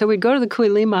time. And so we'd go to the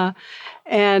Kuilima,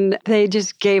 and they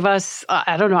just gave us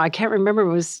I don't know, I can't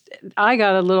remember. I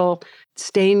got a little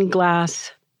stained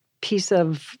glass piece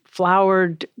of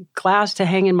flowered glass to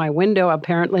hang in my window,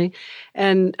 apparently.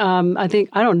 And I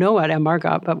don't know what MR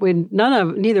got, but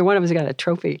neither one of us got a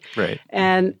trophy. Right.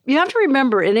 And you have to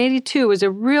remember, in 82 was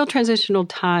a real transitional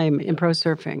time in pro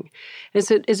surfing.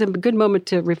 It's a good moment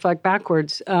to reflect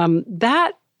backwards.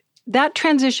 That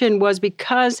transition was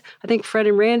because I think Fred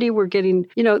and Randy were getting,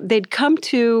 they'd come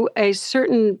to a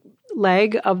certain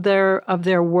leg of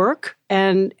their work,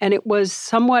 and it was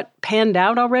somewhat panned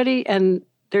out already, and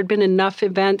there'd been enough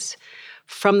events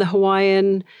from the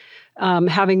Hawaiian,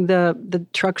 having the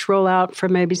trucks roll out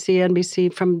from ABC,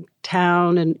 NBC, from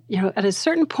town. And, at a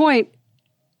certain point,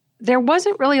 there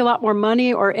wasn't really a lot more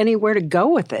money or anywhere to go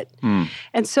with it.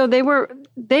 And so they were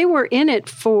in it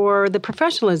for the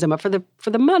professionalism, for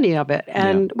the money of it,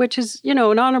 and which is,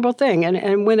 an honorable thing.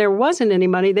 And when there wasn't any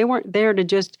money, they weren't there to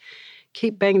just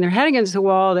keep banging their head against the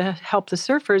wall to help the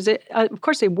surfers. Of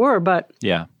course they were, but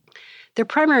their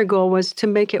primary goal was to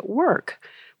make it work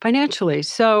financially.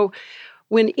 So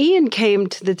when Ian came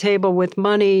to the table with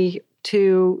money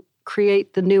to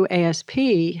create the new ASP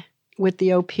with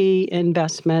the OP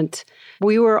investment,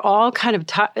 we were all kind of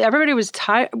tired. Everybody was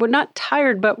tired. Well, not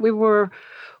tired, but we were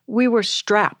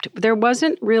strapped. There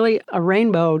wasn't really a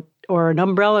rainbow or an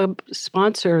umbrella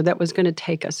sponsor that was going to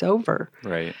take us over.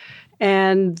 Right.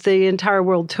 And the entire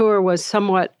world tour was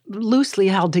somewhat loosely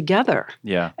held together.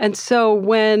 Yeah. And so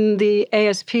when the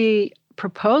ASP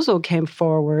proposal came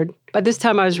forward, by this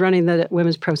time I was running the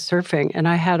Women's Pro Surfing, and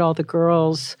I had all the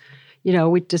girls,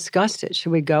 we discussed it.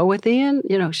 Should we go with Ian?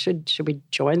 Should we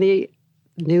join the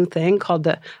new thing called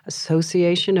the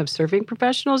Association of Surfing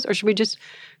Professionals, or should we just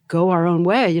go our own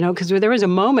way? Because there was a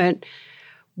moment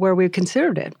where we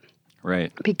considered it.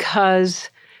 Right. Because,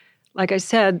 like I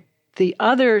said, the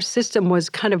other system was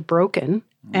kind of broken,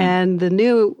 and the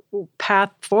new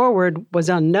path forward was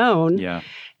unknown. Yeah.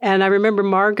 And I remember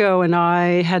Margot and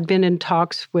I had been in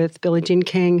talks with Billie Jean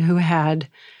King, who had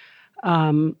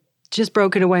just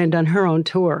broken away and done her own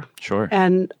tour. Sure.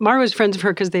 And Margot was friends with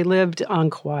her because they lived on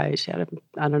Kauai. She had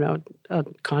a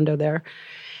condo there.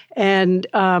 And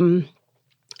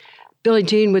Billie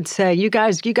Jean would say, you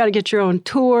guys, you got to get your own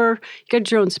tour,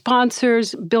 get your own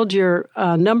sponsors, build your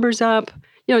numbers up.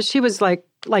 She was like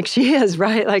she is,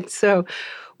 right? So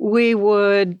we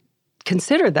would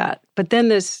consider that. But then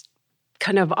this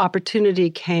kind of opportunity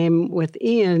came with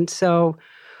Ian. So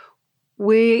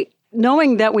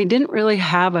knowing that we didn't really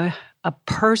have a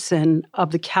person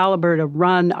of the caliber to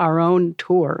run our own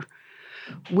tour,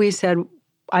 I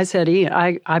said, Ian,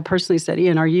 I personally said,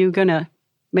 Ian, are you going to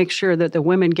make sure that the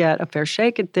women get a fair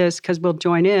shake at this? Because we'll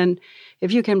join in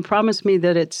if you can promise me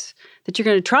that you're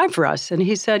going to try for us. And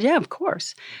he said, yeah, of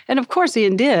course. And of course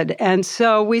Ian did. And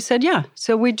so we said, yeah.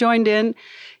 So we joined in.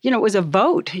 It was a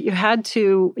vote. You had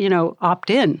to,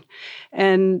 opt in.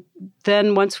 And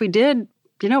then once we did,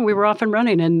 we were off and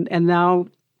running. And now,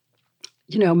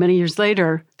 many years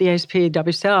later, the ASP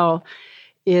WSL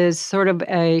is sort of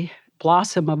a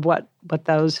blossom of what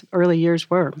those early years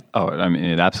were. Oh, I mean,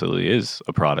 it absolutely is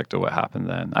a product of what happened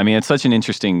then. I mean, it's such an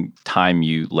interesting time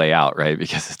you lay out, right?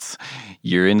 Because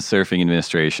you're in surfing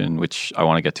administration, which I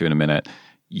want to get to in a minute.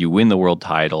 You win the world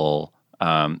title.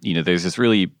 There's this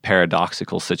really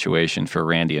paradoxical situation for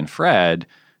Randy and Fred,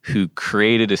 who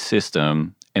created a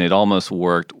system, and it almost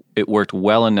worked. It worked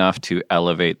well enough to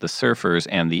elevate the surfers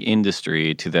and the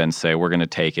industry to then say, we're going to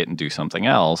take it and do something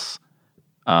else.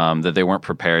 That they weren't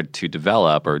prepared to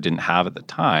develop or didn't have at the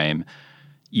time.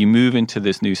 You move into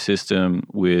this new system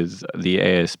with the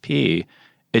ASP,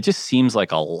 it just seems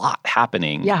like a lot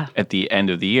happening at the end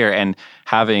of the year. And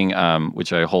having,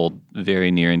 which I hold very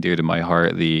near and dear to my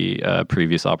heart, the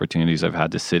previous opportunities I've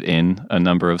had to sit in a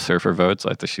number of surfer votes.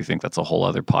 I actually think that's a whole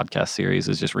other podcast series,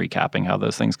 is just recapping how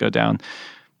those things go down.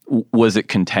 Was it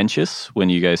contentious when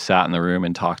you guys sat in the room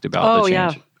and talked about the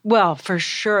change? Yeah. Well, for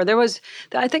sure.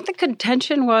 I think the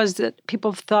contention was that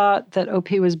people thought that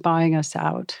OP was buying us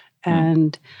out.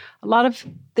 And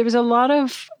there was a lot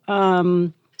of,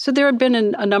 so there had been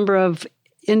a number of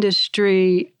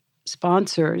industry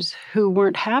sponsors who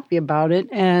weren't happy about it.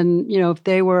 And, if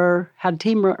they had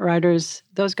team riders,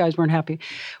 those guys weren't happy.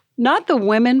 Not the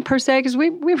women per se, because we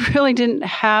really didn't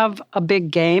have a big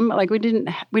game. We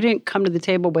didn't come to the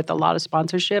table with a lot of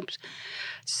sponsorships.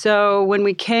 So when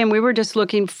we came, we were just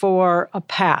looking for a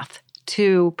path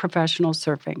to professional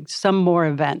surfing, some more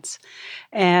events.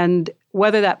 And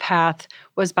whether that path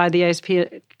was by the ASP,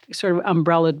 sort of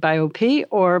umbrellaed by OP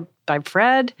or by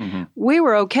Fred, we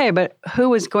were okay. But who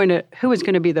was going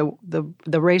to be the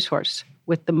racehorse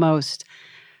with the most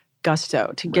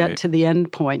gusto to get to the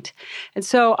end point? And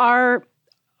so our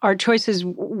choices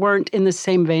weren't in the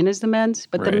same vein as the men's,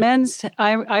 but the men's,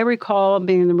 I recall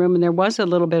being in the room, and there was a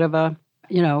little bit of a,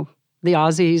 the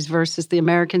Aussies versus the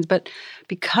Americans. But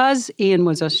because Ian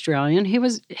was Australian,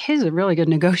 he's a really good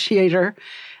negotiator,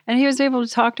 and he was able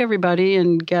to talk to everybody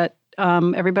and get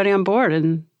everybody on board,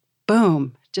 and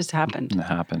boom, it just happened. It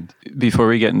happened. Before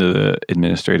we get into the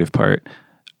administrative part,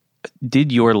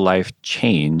 did your life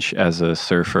change as a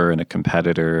surfer and a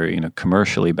competitor,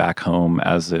 commercially back home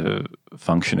as a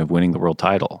function of winning the world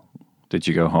title? Did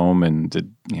you go home and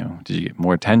did you get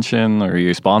more attention, or were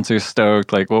your sponsors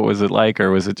stoked? What was it like,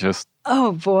 or was it just?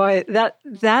 Oh boy,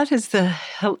 that is the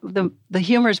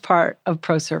humorous part of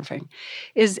pro surfing.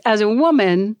 Is as a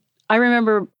woman, I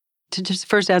remember, to just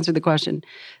first answer the question,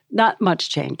 not much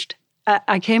changed.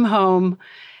 I came home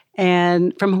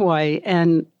and from Hawaii,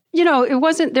 and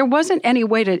there wasn't any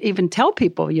way to even tell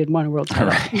people you'd won a world title.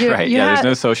 Right. There's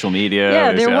no social media.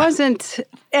 Yeah, there wasn't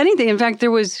anything. In fact,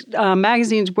 there was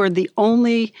magazines were the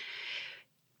only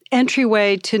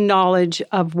entryway to knowledge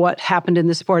of what happened in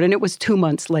the sport, and it was 2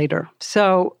 months later.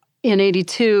 So in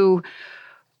 '82,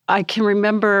 I can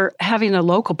remember having a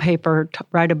local paper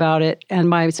write about it, and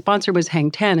my sponsor was Hang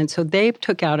Ten, and so they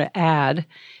took out an ad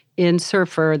in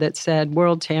Surfer that said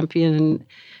 "World Champion."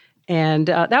 And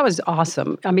that was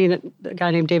awesome. I mean, a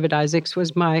guy named David Isaacs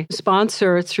was my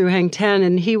sponsor through Hang 10,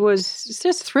 and he was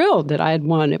just thrilled that I had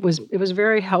won. It was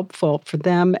very helpful for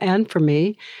them and for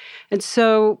me. And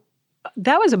so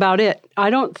that was about it. I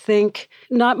don't think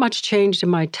not much changed in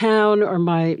my town or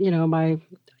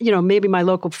maybe my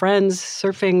local friends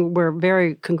surfing were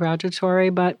very congratulatory,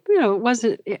 but it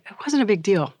wasn't a big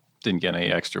deal. Didn't get any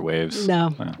extra waves.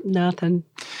 No, nothing.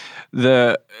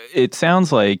 It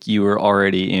sounds like you were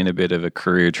already in a bit of a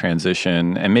career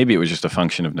transition, and maybe it was just a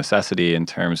function of necessity in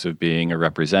terms of being a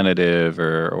representative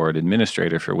or an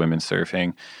administrator for women's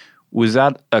surfing. Was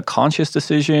that a conscious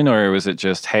decision, or was it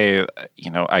just, hey,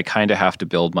 I kind of have to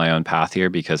build my own path here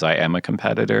because I am a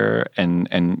competitor,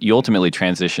 and you ultimately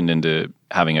transitioned into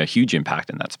having a huge impact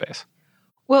in that space?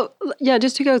 Well, yeah,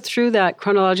 just to go through that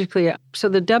chronologically. So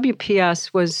the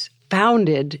WPS was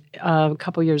founded a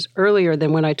couple years earlier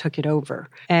than when I took it over.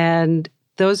 And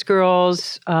those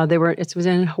girls, it was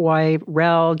in Hawaii,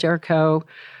 Rel, Jericho,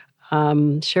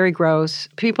 Sherry Gross,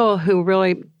 people who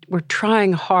really were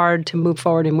trying hard to move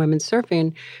forward in women's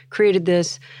surfing, created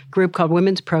this group called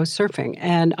Women's Pro Surfing.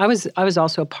 And I was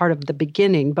also a part of the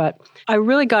beginning, but I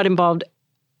really got involved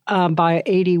by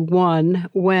 81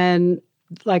 when,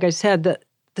 like I said,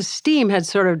 the steam had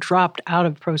sort of dropped out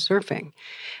of pro surfing.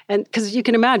 And because you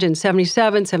can imagine,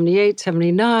 77, 78,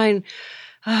 79,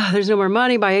 there's no more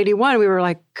money. By 81, we were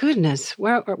like, goodness,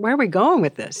 where are we going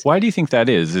with this? Why do you think that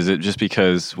is? Is it just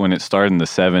because when it started in the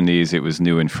 70s, it was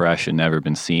new and fresh and never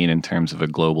been seen in terms of a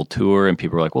global tour, and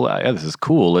people were like, well, yeah, this is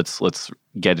cool. Let's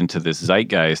get into this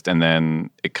zeitgeist, and then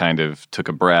it kind of took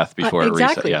a breath before it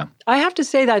reset. Yeah. I have to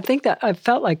say that I think that I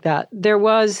felt like that. There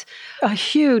was a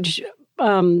huge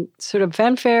sort of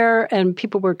fanfare, and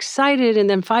people were excited, and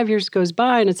then 5 years goes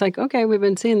by, and it's like, okay, we've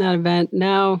been seeing that event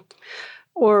now,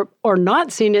 or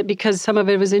not seeing it because some of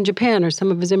it was in Japan or some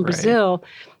of it was in Brazil,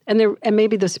 and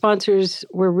maybe the sponsors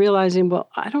were realizing, well,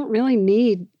 I don't really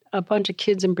need a bunch of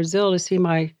kids in Brazil to see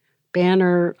my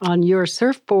banner on your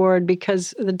surfboard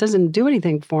because it doesn't do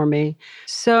anything for me.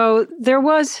 So there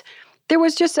was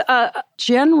just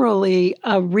generally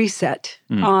a reset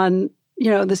on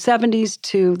the 70s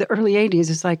to the early 80s.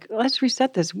 It's like, let's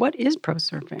reset this. What is pro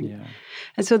surfing? Yeah.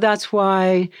 And so that's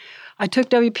why I took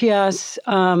WPS,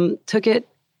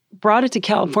 brought it to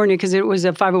California because it was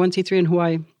a 501c3 in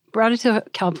Hawaii, brought it to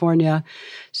California,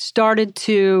 started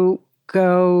to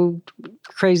go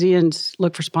crazy and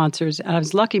look for sponsors. And I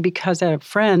was lucky because I had a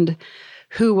friend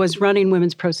who was running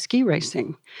women's pro ski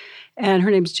racing. And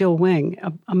her name's Jill Wing,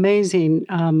 an amazing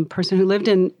person who lived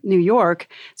in New York.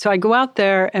 So I'd go out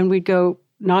there and we'd go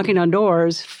knocking on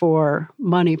doors for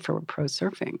money for pro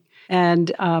surfing.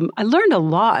 And I learned a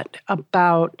lot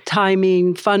about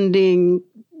timing, funding,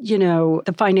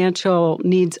 the financial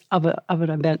needs of an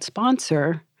event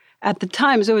sponsor. At the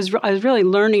time, so I was really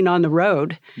learning on the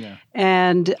road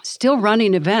and still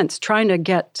running events, trying to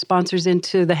get sponsors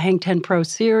into the Hang 10 Pro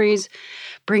Series,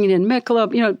 bringing in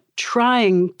Michelob,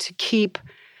 trying to keep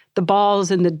the balls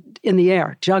in the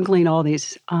air, juggling all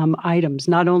these items.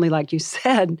 Not only, like you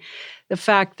said, the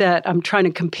fact that I'm trying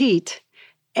to compete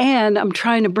and I'm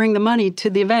trying to bring the money to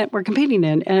the event we're competing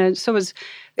in. And so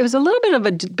it was a little bit of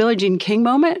a Billie Jean King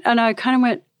moment, and I kind of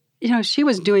went, she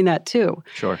was doing that too.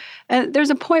 Sure. And there's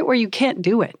a point where you can't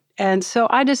do it. And so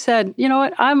I just said, you know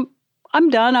what, I'm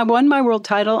done. I won my world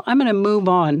title. I'm going to move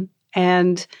on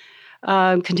and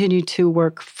continue to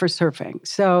work for surfing.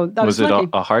 So that was it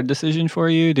a hard decision for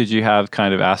you? Did you have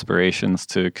kind of aspirations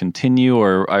to continue?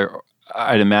 Or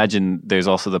I'd imagine there's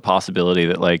also the possibility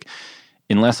that, like,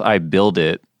 unless I build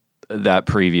it, that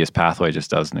previous pathway just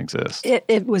doesn't exist.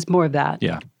 It was more of that.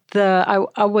 Yeah.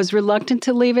 I was reluctant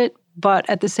to leave it, but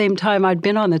at the same time, I'd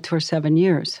been on the tour 7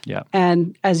 years. Yeah.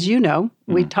 And as you know,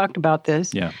 we talked about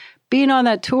this. Yeah. Being on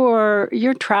that tour,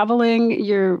 you're traveling,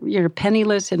 you're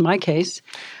penniless in my case.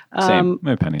 Same,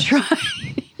 my penniless.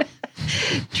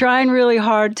 Trying really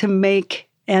hard to make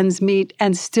ends meet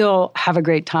and still have a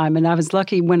great time. And I was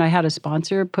lucky when I had a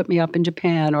sponsor put me up in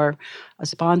Japan, or a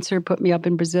sponsor put me up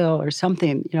in Brazil, or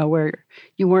something, where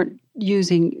you weren't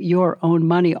using your own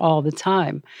money all the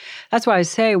time. That's why I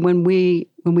say when we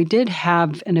did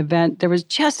have an event, there was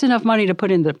just enough money to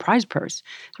put into the prize purse.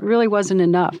 It really wasn't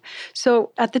enough.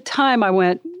 So at the time I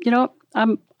went,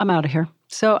 I'm out of here.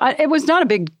 So it was not a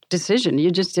big decision.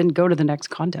 You just didn't go to the next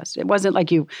contest. It wasn't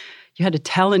like you had to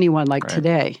tell anyone like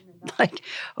today. Like,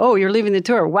 oh, you're leaving the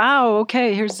tour. Wow,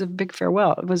 okay, here's a big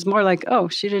farewell. It was more like, oh,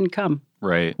 she didn't come.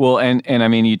 Right. Well, and I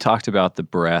mean, you talked about the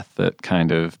breadth that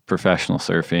kind of professional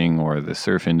surfing or the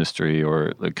surf industry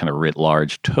or the kind of writ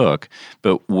large took.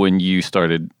 But when you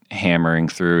started hammering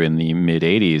through in the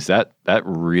mid-'80s, that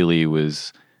really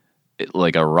was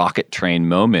like a rocket train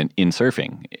moment in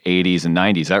surfing, 80s and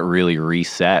 90s. That really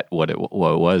reset what it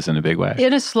was in a big way.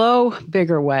 In a slow,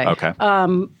 bigger way. Okay.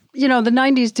 The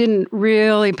 90s didn't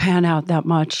really pan out that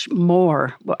much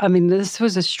more. I mean, this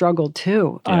was a struggle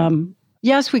too. Yeah.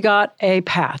 Yes, we got a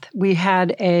path. We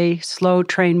had a slow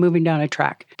train moving down a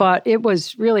track, but it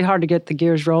was really hard to get the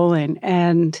gears rolling.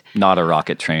 And not a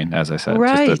rocket train, as I said,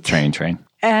 right. Just a train.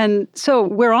 And so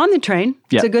we're on the train.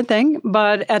 It's Yeah. a good thing.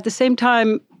 But at the same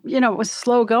time, it was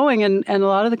slow going. And a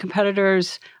lot of the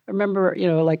competitors, I remember,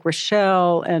 like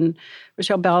Rochelle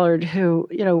Ballard,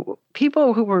 who,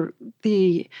 people who were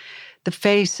the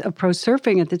face of pro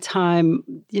surfing at the time,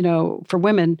 for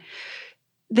women,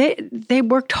 they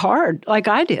worked hard like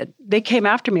I did. They came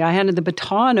after me. I handed the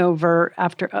baton over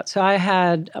so I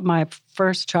had my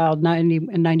first child in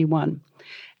 91.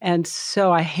 And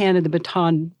so I handed the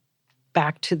baton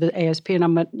back to the ASP and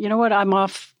I'm like, you know what, I'm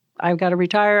off. I've got to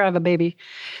retire. I have a baby.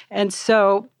 And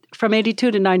so from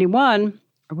 82 to 91,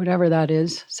 or whatever that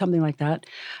is, something like that,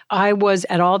 I was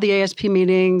at all the ASP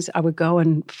meetings. I would go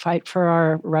and fight for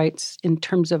our rights in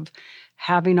terms of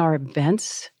having our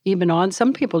events even on.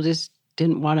 Some people just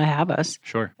didn't want to have us.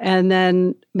 Sure. And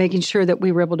then making sure that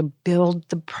we were able to build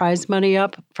the prize money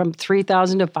up from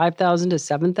 $3,000 to $5,000 to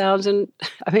 $7,000.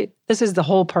 I mean, this is the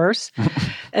whole purse.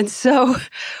 And so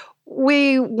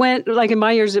we went, like in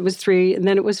my years, it was 3, and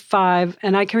then it was 5.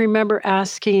 And I can remember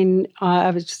asking,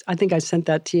 I think I sent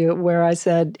that to you, where I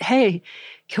said, hey,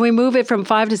 can we move it from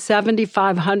 5 to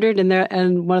 7,500?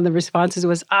 And one of the responses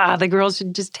was, the girls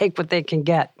should just take what they can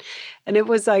get. And it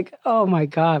was like, oh my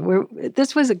God,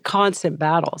 this was a constant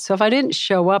battle. So if I didn't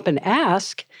show up and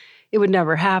ask, it would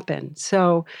never happen.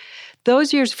 So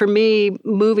those years for me,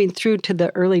 moving through to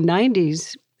the early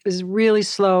 90s, was really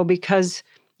slow because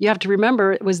you have to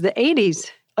remember it was the 80s.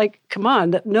 Like, come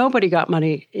on, nobody got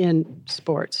money in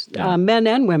sports, men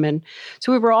and women.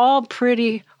 So we were all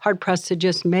pretty hard-pressed to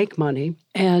just make money.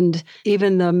 And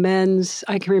even the men's,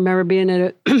 I can remember being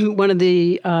at one of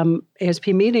the ASP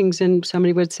meetings and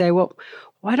somebody would say, well,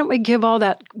 why don't we give all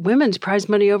that women's prize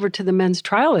money over to the men's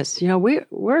trialists?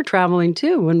 We're traveling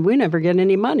too, and we never get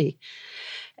any money.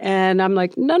 And I'm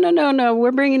like, no,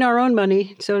 we're bringing our own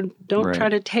money, so don't try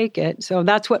to take it. So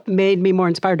that's what made me more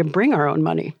inspired to bring our own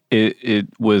money. It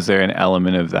was there an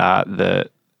element of that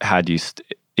had you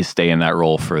stay in that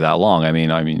role for that long? I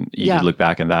mean, you could look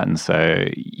back at that and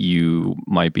say you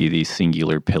might be the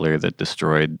singular pillar that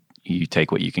destroyed, you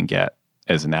take what you can get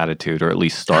as an attitude, or at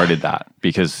least started that.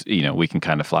 Because, we can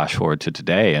kind of flash forward to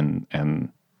today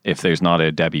and if there's not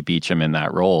a Debbie Beacham in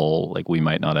that role, like we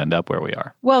might not end up where we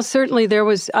are. Well, certainly there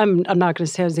was, I'm not going to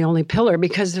say I was the only pillar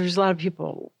because there's a lot of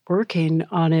people working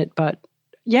on it, but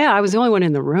yeah, I was the only one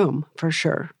in the room for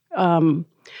sure. And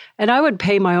I would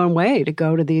pay my own way to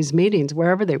go to these meetings,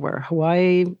 wherever they were.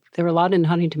 Hawaii, there were a lot in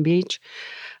Huntington Beach.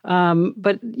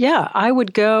 But yeah, I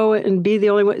would go and be the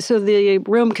only one. So the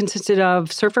room consisted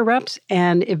of surfer reps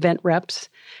and event reps,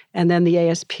 and then the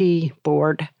ASP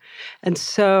board. And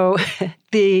so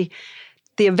the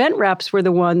event reps were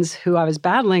the ones who I was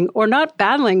battling, or not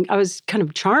battling. I was kind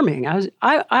of charming.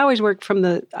 I always worked from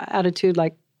the attitude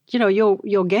like,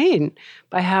 you'll gain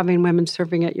by having women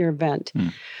surfing at your event.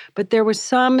 But there were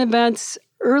some events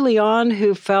early on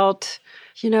who felt,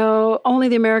 only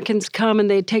the Americans come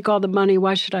and they take all the money.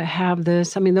 Why should I have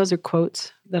this? I mean, those are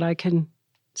quotes that I can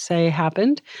say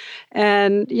happened.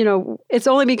 And, it's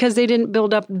only because they didn't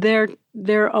build up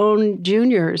their own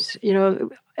juniors.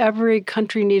 Every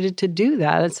country needed to do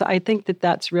that. I think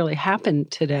that's really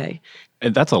happened today.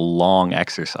 And that's a long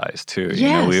exercise too.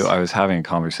 Yes. I was having a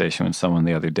conversation with someone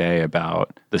the other day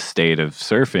about the state of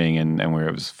surfing and where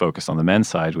it was focused on the men's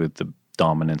side with the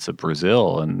dominance of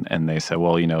Brazil. And they said,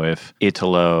 well, if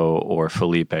Italo or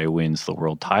Felipe wins the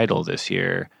world title this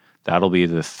year, that'll be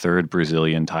the 3rd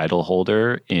Brazilian title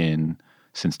holder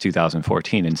since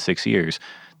 2014 in 6 years.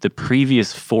 The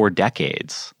previous 4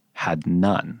 decades had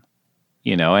none.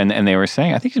 And they were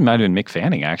saying, I think it might have been Mick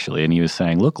Fanning actually, and he was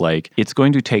saying, look, like it's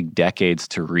going to take decades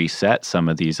to reset some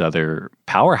of these other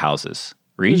powerhouses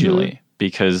regionally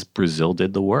because Brazil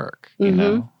did the work, you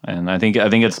know? And I think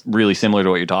it's really similar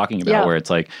to what you're talking about, where it's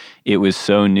like it was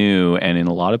so new, and in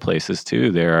a lot of places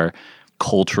too, there are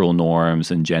cultural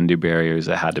norms and gender barriers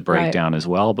that had to break down as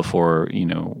well before,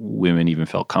 women even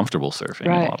felt comfortable surfing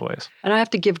in a lot of ways. And I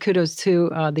have to give kudos to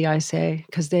the ISA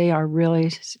because they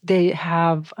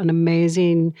have an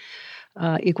amazing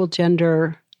equal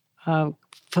gender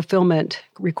fulfillment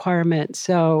requirement.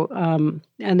 So,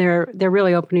 and they're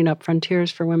really opening up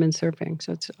frontiers for women surfing.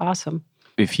 So it's awesome.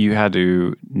 If you had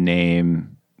to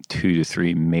name 2 to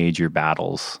 3 major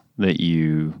battles that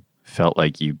you felt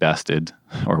like you bested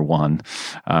or won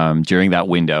during that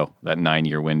window, that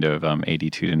 9-year window of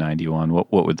 82 to 91?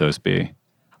 What would those be?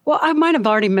 Well, I might have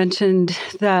already mentioned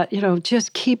that,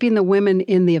 just keeping the women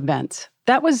in the events.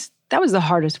 That was the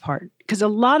hardest part, because a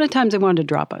lot of times they wanted to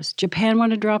drop us. Japan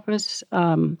wanted to drop us.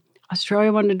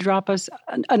 Australia wanted to drop us,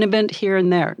 an event here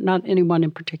and there, not anyone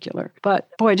in particular. But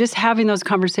boy, just having those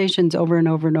conversations over and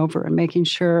over and over and making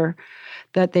sure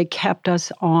that they kept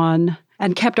us on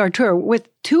and kept our tour. With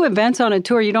 2 events on a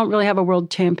tour, you don't really have a world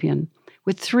champion.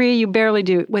 With 3, you barely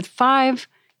do. With 5,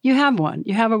 you have one.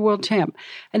 You have a world champ.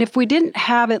 And if we didn't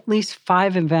have at least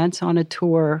 5 events on a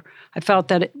tour, I felt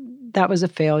that that was a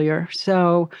failure.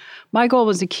 So my goal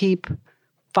was to keep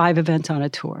 5 events on a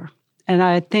tour. And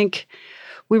I think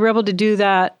we were able to do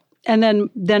that. And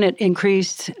then it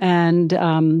increased.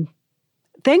 And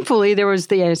thankfully, there was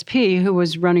the ASP who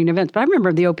was running events. But I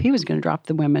remember the OP was going to drop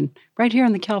the women right here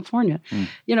in the California.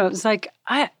 It was like,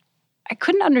 I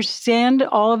couldn't understand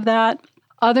all of that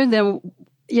other than,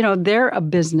 they're a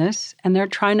business and they're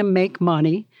trying to make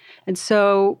money. And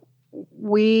so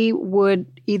we would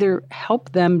either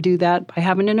help them do that by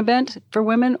having an event for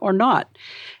women or not.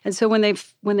 And so when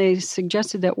they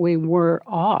suggested that we were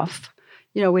off,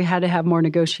 we had to have more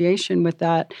negotiation with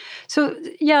that. So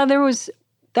yeah,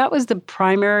 that was the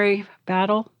primary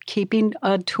battle, keeping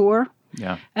a tour.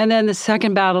 Yeah. And then the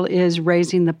second battle is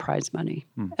raising the prize money.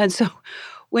 And so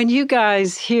when you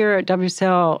guys here at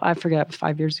WSL, I forget,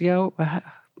 5 years ago,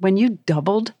 when you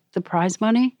doubled the prize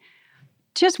money,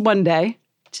 just one day,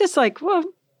 just like, well,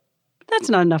 that's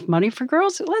not enough money for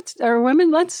girls. Or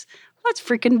women, let's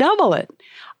freaking double it.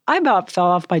 I about fell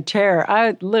off my chair.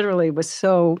 I literally was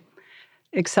so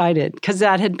excited because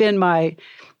that had been my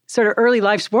sort of early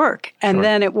life's work. And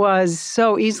then it was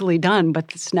so easily done, but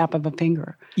the snap of a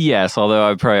finger. Yes, although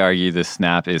I'd probably argue the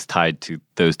snap is tied to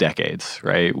those decades,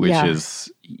 right? Which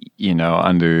is,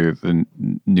 under the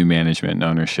new management and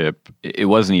ownership, it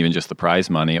wasn't even just the prize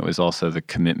money. It was also the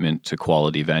commitment to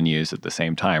quality venues at the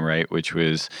same time, right? Which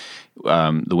was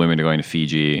the women are going to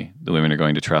Fiji, the women are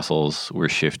going to Trestles, we're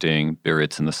shifting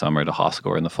Biarritz in the summer to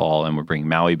Hossegor in the fall, and we're bringing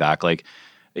Maui back. Like,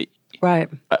 right.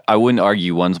 I wouldn't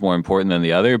argue one's more important than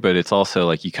the other, but it's also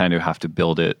like you kind of have to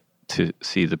build it to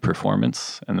see the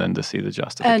performance and then to see the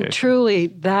justification. And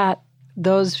truly,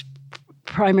 those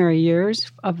primary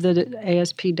years of the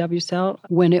ASP WSL,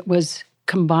 when it was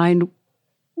combined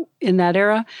in that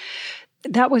era,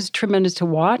 that was tremendous to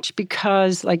watch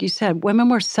because, like you said, women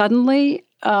were suddenly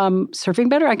surfing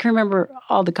better. I can remember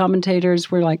all the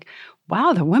commentators were like,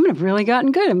 wow, the women have really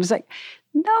gotten good. It was like,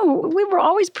 no, we were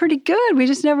always pretty good. We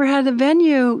just never had the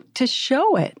venue to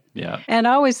show it. Yeah. And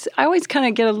I always kind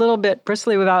of get a little bit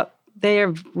bristly about they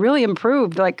have really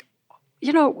improved. Like,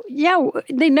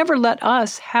 they never let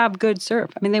us have good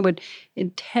surf. I mean, they would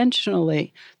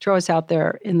intentionally throw us out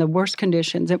there in the worst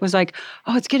conditions. It was like,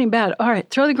 oh, it's getting bad. All right,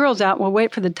 throw the girls out. We'll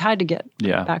wait for the tide to get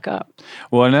back up.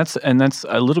 Well, and that's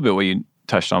a little bit what you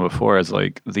touched on before is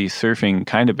like the surfing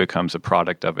kind of becomes a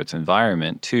product of its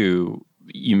environment too.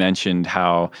 You mentioned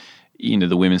how,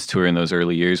 the women's tour in those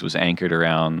early years was anchored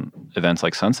around events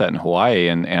like Sunset in Hawaii.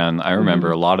 And I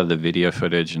remember a lot of the video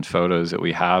footage and photos that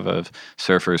we have of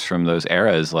surfers from those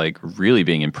eras, like really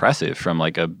being impressive from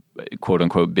like a quote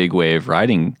unquote big wave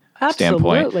riding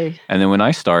standpoint. And then when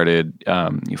I started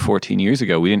 14 years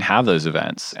ago, we didn't have those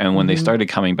events. And when they started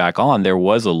coming back on, there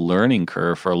was a learning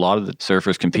curve for a lot of the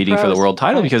surfers competing for the world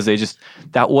title because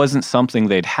that wasn't something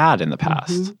they'd had in the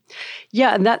past.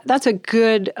 Yeah, and that's a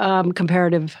good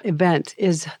comparative event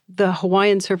is the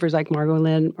Hawaiian surfers like Margot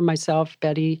Lynn or myself,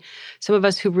 Betty, some of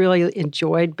us who really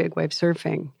enjoyed big wave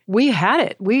surfing. We had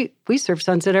it. We surfed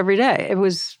Sunset every day.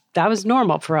 That was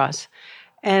normal for us.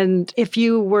 And if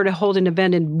you were to hold an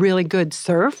event in really good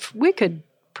surf, we could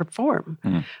perform.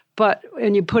 But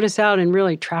when you put us out in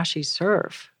really trashy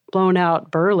surf, blown out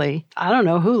Burley, I don't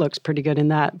know who looks pretty good in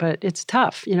that, but it's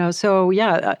tough, So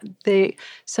yeah, they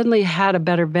suddenly had a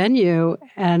better venue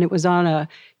and it was on a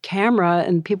camera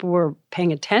and people were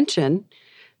paying attention.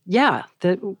 Yeah,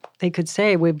 that they could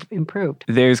say we've improved.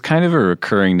 There's kind of a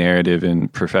recurring narrative in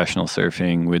professional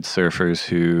surfing with surfers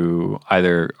who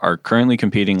either are currently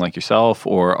competing like yourself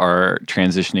or are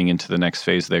transitioning into the next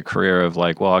phase of their career of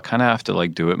like, well, I kind of have to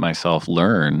like do it myself,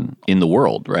 learn in the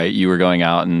world, right? You were going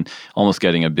out and almost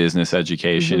getting a business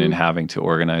education and having to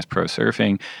organize pro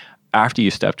surfing. After you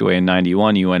stepped away in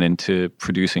 91, you went into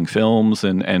producing films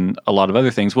and a lot of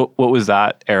other things. What was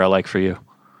that era like for you?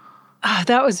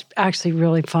 That was actually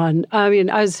really fun. I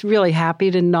mean, I was really happy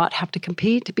to not have to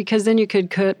compete because then you could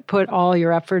put all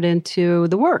your effort into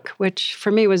the work, which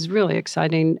for me was really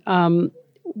exciting.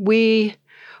 We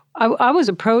I was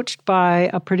approached by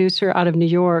a producer out of New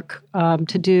York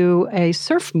to do a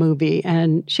surf movie,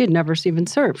 and she had never even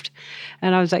surfed.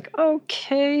 And I was like,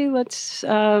 okay, let's,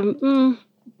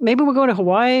 maybe we'll go to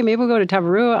Hawaii, maybe we'll go to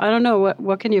Tavarua. I don't know,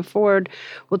 what can you afford?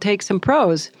 We'll take some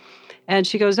pros. And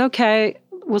she goes, okay,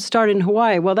 we'll start in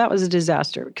Hawaii. Well, that was a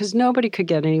disaster because nobody could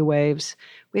get any waves.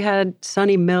 We had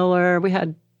Sonny Miller, we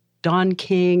had Don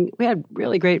King, we had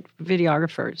really great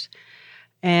videographers.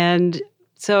 And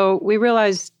so we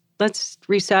realized, let's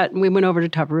reset, and we went over to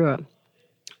Tavarua.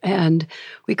 And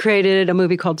we created a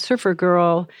movie called Surfer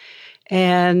Girl,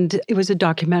 and it was a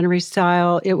documentary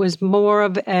style. It was more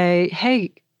of a,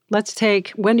 hey, let's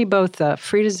take Wendy Botha,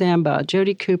 Frida Zamba,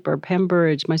 Jody Cooper, Pam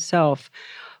Burridge, myself,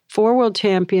 4 world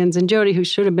champions, and Jody, who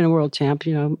should have been a world champ,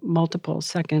 multiple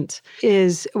seconds,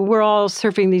 we're all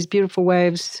surfing these beautiful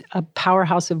waves, a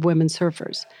powerhouse of women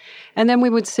surfers. And then we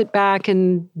would sit back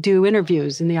and do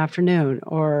interviews in the afternoon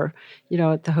or,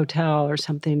 at the hotel or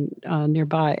something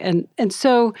nearby. And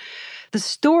so the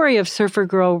story of Surfer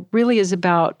Girl really is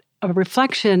about a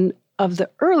reflection of the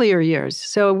earlier years.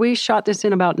 So we shot this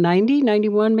in about 90,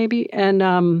 91 maybe,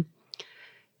 and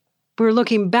we're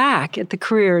looking back at the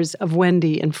careers of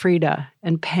Wendy and Frida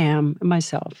and Pam and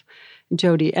myself and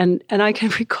Jody. And I can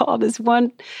recall this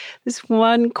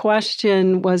one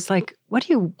question was like, what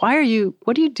are you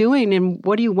doing and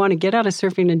what do you want to get out of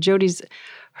surfing? And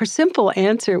her simple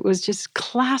answer was just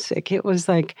classic. It was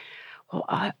like, well,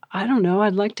 I don't know.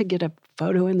 I'd like to get a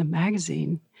photo in the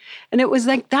magazine. And it was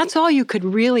like, that's all you could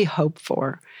really hope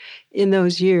for in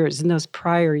those years, in those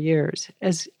prior years.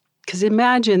 Because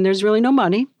imagine there's really no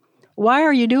money. Why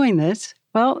are you doing this?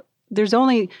 Well, there's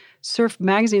only surf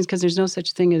magazines because there's no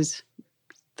such thing as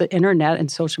the internet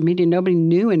and social media. Nobody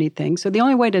knew anything. So the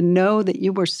only way to know that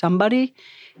you were somebody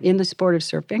in the sport of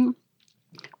surfing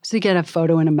was to get a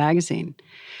photo in a magazine.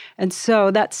 And so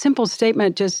that simple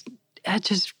statement just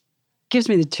gives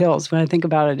me the chills when I think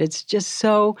about it. It's just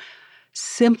so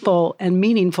simple and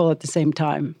meaningful at the same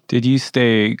time. Did you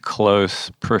stay close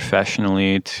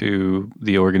professionally to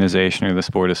the organization or the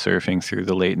sport of surfing through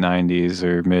the late 90s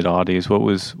or mid-aughties? What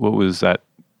was that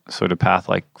sort of path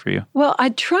like for you? Well, I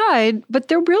tried, but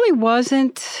there really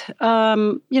wasn't,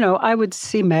 I would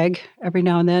see Meg every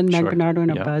now and then, Meg Bernardo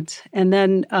and her buds. And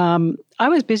then I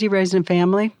was busy raising a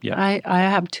family. Yeah. I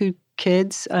have 2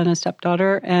 kids and a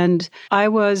stepdaughter, and I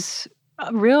was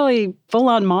really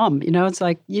full-on mom. It's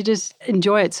like you just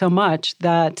enjoy it so much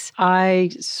that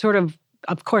I sort of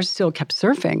course, still kept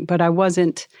surfing, but I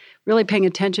wasn't really paying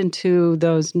attention to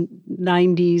those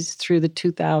 90s through the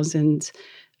 2000s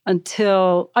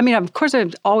until, of course, I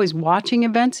was always watching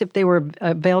events if they were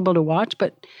available to watch,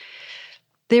 but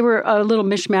they were a little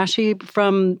mishmashy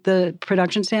from the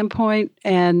production standpoint.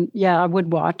 And yeah, I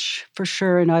would watch for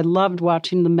sure. And I loved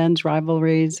watching the men's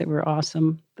rivalries. They were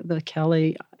awesome. The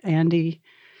Kelly, Andy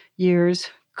years,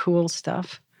 cool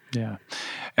stuff. Yeah.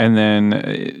 And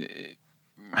then,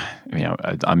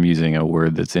 I'm using a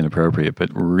word that's inappropriate, but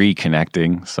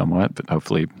reconnecting somewhat, but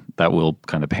hopefully that will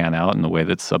kind of pan out in a way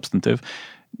that's substantive.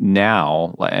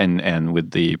 Now, and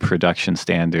with the production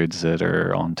standards that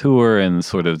are on tour and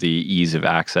sort of the ease of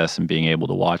access and being able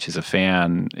to watch as a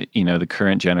fan, the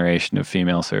current generation of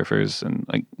female surfers, and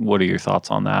like, what are your thoughts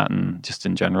on that? And just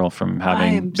in general, from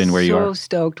having been where you are? I'm so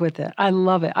stoked with it. I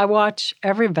love it. I watch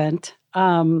every event.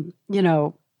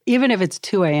 Even if it's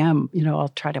 2 a.m., I'll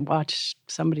try to watch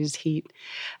somebody's heat.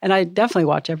 And I definitely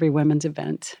watch every women's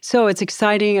event. So it's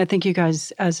exciting. I think you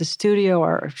guys as a studio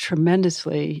are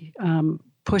tremendously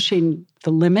pushing the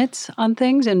limits on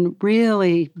things and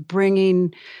really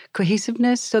bringing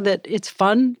cohesiveness so that it's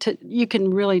fun. You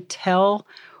can really tell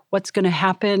what's going to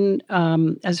happen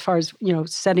as far as,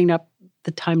 setting up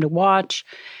the time to watch.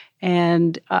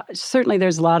 And certainly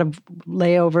there's a lot of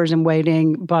layovers and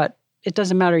waiting, but it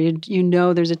doesn't matter.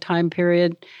 There's a time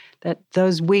period that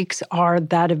those weeks are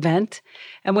that event.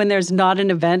 And when there's not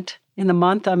an event in the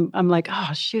month, I'm like,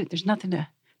 oh, shoot, there's nothing to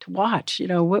watch.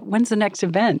 When's the next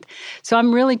event? So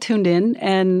I'm really tuned in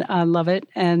and I love it.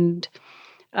 And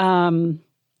in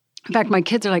fact, my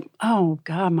kids are like, oh,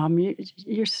 God, Mom,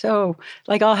 you're so,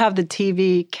 like, I'll have the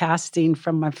TV casting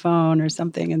from my phone or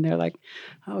something. And they're like,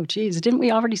 oh, geez, didn't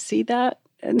we already see that?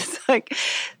 And it's like,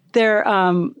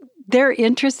 they're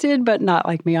interested, but not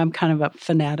like me. I'm kind of a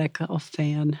fanatical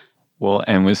fan. Well,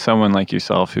 and with someone like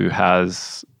yourself who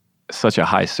has such a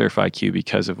high surf IQ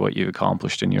because of what you've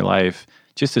accomplished in your life,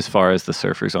 just as far as the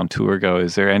surfers on tour go,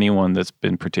 is there anyone that's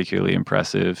been particularly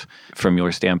impressive from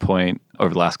your standpoint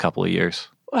over the last couple of years?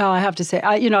 Well, I have to say,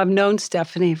 I've known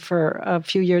Stephanie for a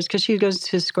few years because she goes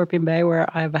to Scorpion Bay where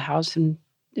I have a house. And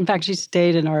in fact, she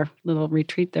stayed in our little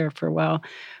retreat there for a while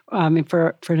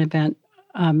for an event.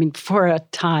 I mean, for a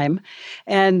time.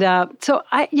 And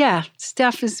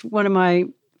Steph is one of my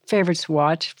favorites to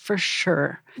watch for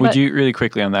sure. Would you really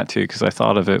quickly on that too? Because I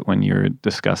thought of it when you were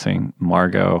discussing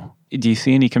Margot. Do you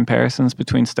see any comparisons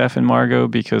between Steph and Margot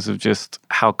because of just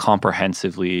how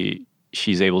comprehensively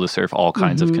she's able to surf all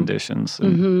kinds of conditions?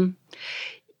 And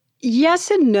Yes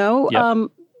and no.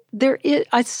 Yep.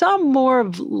 I saw more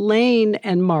of Lane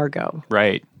and Margot.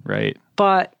 Right.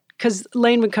 But because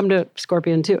Lane would come to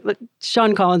Scorpion too.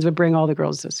 Sean Collins would bring all the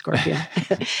girls to Scorpion.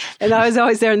 And I was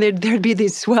always there, and there'd be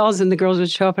these swells, and the girls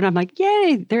would show up, and I'm like,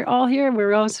 yay, they're all here.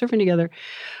 We're all surfing together.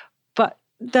 But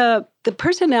the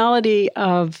personality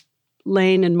of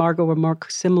Lane and Margot were more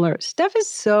similar. Steph is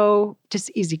so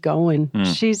just easygoing.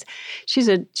 She's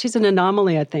an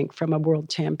anomaly, I think, from a world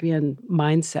champion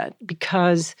mindset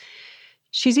because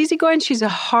she's easygoing. She's a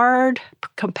hard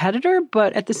competitor,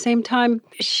 but at the same time,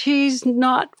 she's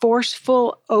not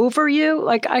forceful over you.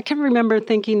 Like I can remember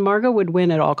thinking Margot would win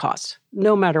at all costs,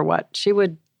 no matter what. She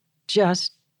would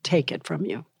just take it from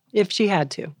you if she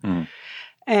had to.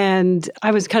 And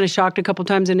I was kind of shocked a couple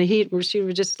times in the heat where she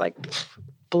would just like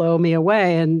blow me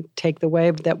away and take the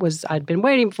wave that I'd been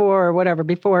waiting for or whatever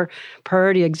before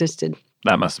priority existed.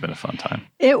 That must have been a fun time.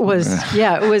 It was,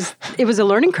 it was a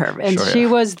learning curve. And Sure, she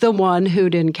was the one who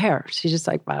didn't care. She's just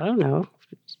like, I don't know.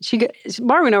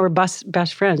 Margot and I were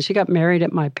best friends. She got married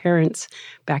at my parents'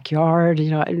 backyard.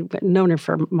 I've known her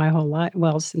for my whole life.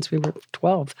 Well, since we were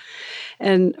 12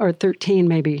 or 13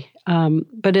 maybe.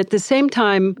 But at the same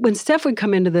time, when Steph would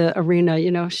come into the arena,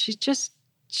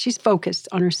 she's focused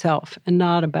on herself and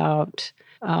not about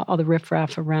all the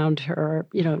riffraff around her,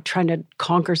 trying to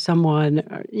conquer someone.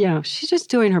 She's just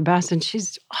doing her best, and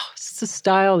the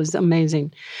style is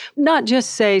amazing. Not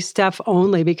just say Steph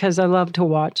only, because I love to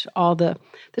watch all the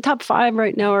top 5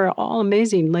 right now are all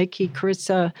amazing. Lakey,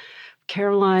 Carissa,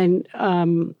 Caroline,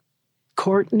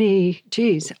 Courtney,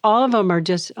 all of them are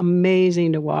just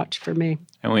amazing to watch for me.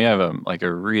 And we have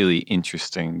a really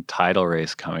interesting title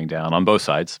race coming down on both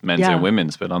sides, men's and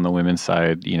women's. But on the women's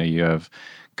side, you have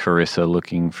Carissa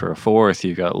looking for a 4th.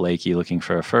 You've got Lakey looking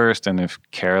for a 1st. And if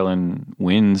Carolyn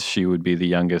wins, she would be the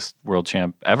youngest world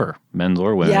champ ever, men's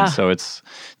or women's. Yeah. So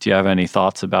do you have any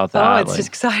thoughts about that? Oh, it's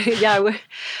exciting. Yeah.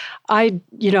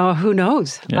 Who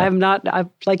knows? Yeah.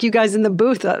 Like you guys in the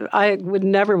booth, I would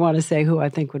never want to say who I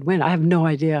think would win. I have no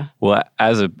idea. Well,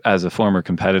 as a former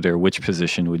competitor, which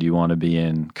position would you want to be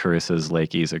in? Carissa's,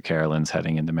 Lakey's, or Carolyn's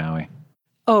heading into Maui?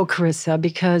 Oh, Carissa,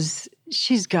 because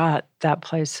she's got that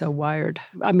place so wired.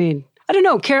 I mean, I don't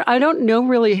know. I don't know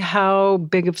really how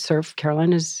big of surf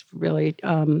Caroline has really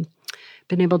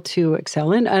been able to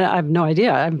excel in. I have no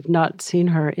idea. I've not seen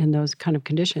her in those kind of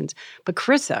conditions. But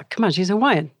Carissa, come on, she's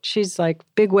Hawaiian. She's like,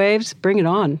 big waves, bring it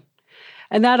on.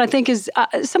 And that, I think, is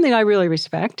something I really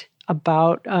respect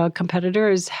about a competitor,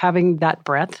 is having that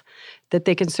breadth, that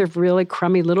they can surf really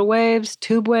crummy little waves,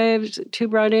 tube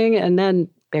riding, and then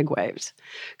big waves.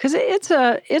 Because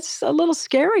it's a little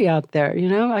scary out there,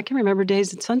 I can remember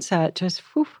days at sunset, just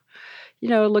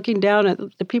looking down at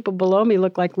the people below me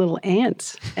look like little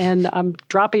ants, and I'm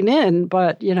dropping in,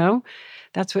 but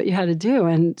that's what you had to do.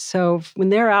 And so when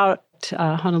they're out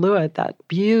Honolulu at that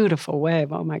beautiful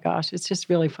wave, oh my gosh, it's just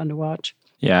really fun to watch.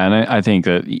 Yeah, and I think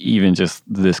that even just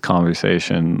this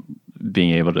conversation,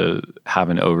 being able to have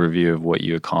an overview of what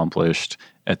you accomplished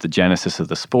at the genesis of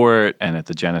the sport and at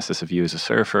the genesis of you as a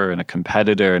surfer and a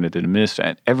competitor and an administrator,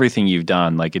 and everything you've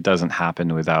done, like it doesn't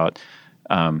happen without,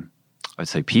 I'd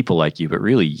say people like you, but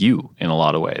really you in a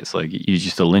lot of ways. Like you're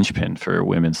just a linchpin for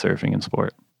women's surfing and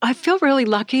sport. I feel really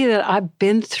lucky that I've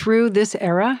been through this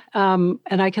era, and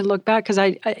I can look back because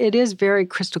it is very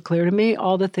crystal clear to me,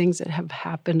 all the things that have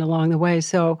happened along the way.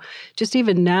 So just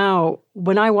even now,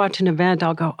 when I watch an event,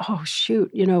 I'll go, oh,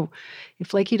 shoot, if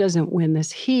Lakey doesn't win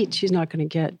this heat, she's not going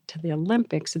to get to the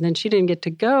Olympics. And then she didn't get to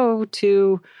go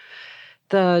to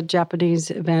the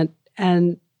Japanese event.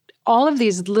 And all of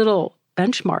these little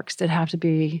benchmarks that have to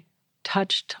be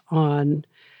touched on,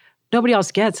 nobody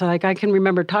else gets. Like I can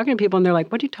remember talking to people and they're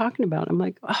like, what are you talking about? I'm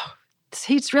like, oh, this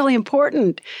heat's really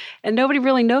important. And nobody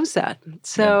really knows that.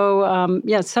 So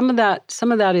some of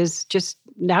that is just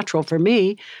natural for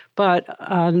me, but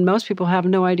most people have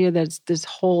no idea that it's this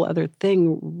whole other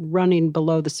thing running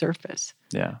below the surface.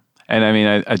 Yeah. And I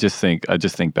mean, I just think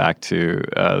back to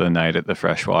the night at the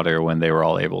freshwater when they were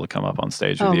all able to come up on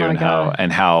stage with you, and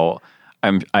how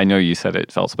I know you said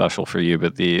it felt special for you,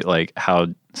 but how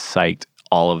psyched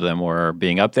all of them were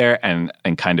being up there and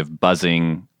kind of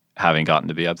buzzing, having gotten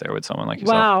to be up there with someone like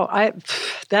yourself. Wow.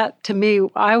 That to me,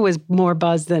 I was more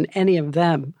buzzed than any of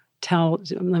them.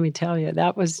 Let me tell you,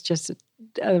 that was just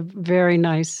a very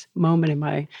nice moment in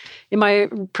my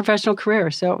professional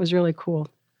career. So it was really cool.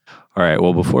 All right.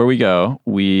 Well, before we go,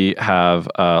 we have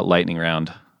a lightning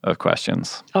round of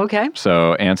questions. Okay.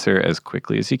 So answer as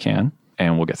quickly as you can,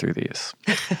 and we'll get through these.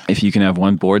 If you can have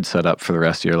one board set up for the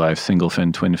rest of your life, single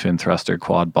fin, twin fin, thruster,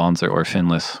 quad, bonzer, or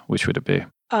finless, which would it be?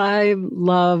 I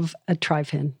love a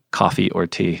tri-fin. Coffee or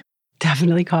tea?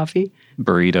 Definitely coffee.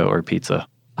 Burrito or pizza?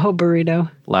 Oh,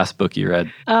 burrito. Last book you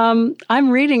read? I'm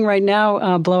reading right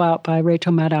now Blowout by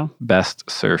Rachel Maddow. Best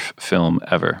surf film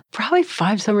ever? Probably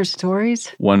 5 Summer Stories.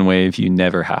 One wave you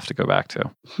never have to go back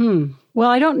to? Well,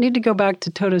 I don't need to go back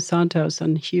to Todos Santos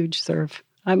and huge surf.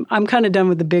 I'm kind of done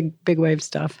with the big wave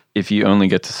stuff. If you only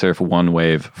get to surf one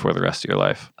wave for the rest of your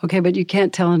life? Okay, but you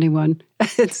can't tell anyone.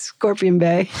 It's Scorpion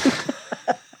Bay.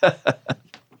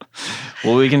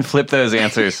 Well, we can flip those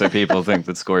answers so people think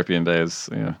that Scorpion Bay is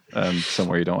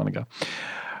somewhere you don't want to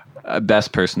go.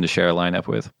 Best person to share a lineup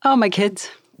with? Oh, my kids.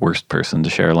 Worst person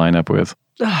to share a lineup with?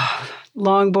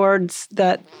 Longboards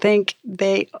that think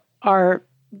they are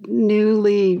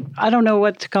newly, I don't know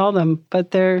what to call them,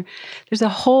 but there's a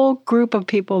whole group of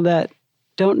people that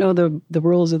don't know the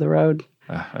rules of the road.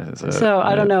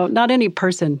 I don't know. Not any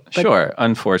person. But sure.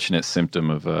 Unfortunate symptom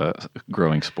of a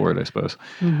growing sport, I suppose.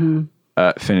 Mm-hmm.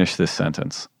 Finish this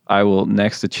sentence. I will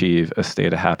next achieve a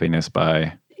state of happiness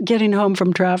by getting home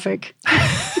from traffic.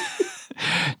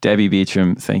 Debbie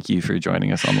Beacham, thank you for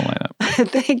joining us on the lineup.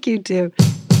 Thank you, too.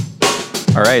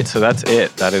 All right, so that's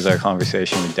it. That is our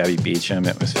conversation with Debbie Beacham.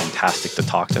 It was fantastic to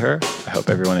talk to her. I hope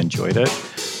everyone enjoyed it.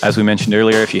 As we mentioned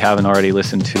earlier, if you haven't already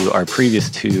listened to our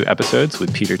previous 2 episodes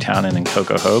with Peter Townend and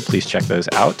Coco Ho, please check those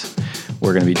out.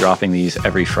 We're going to be dropping these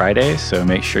every Friday, so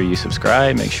make sure you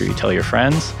subscribe, make sure you tell your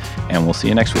friends, and we'll see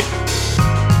you next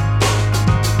week.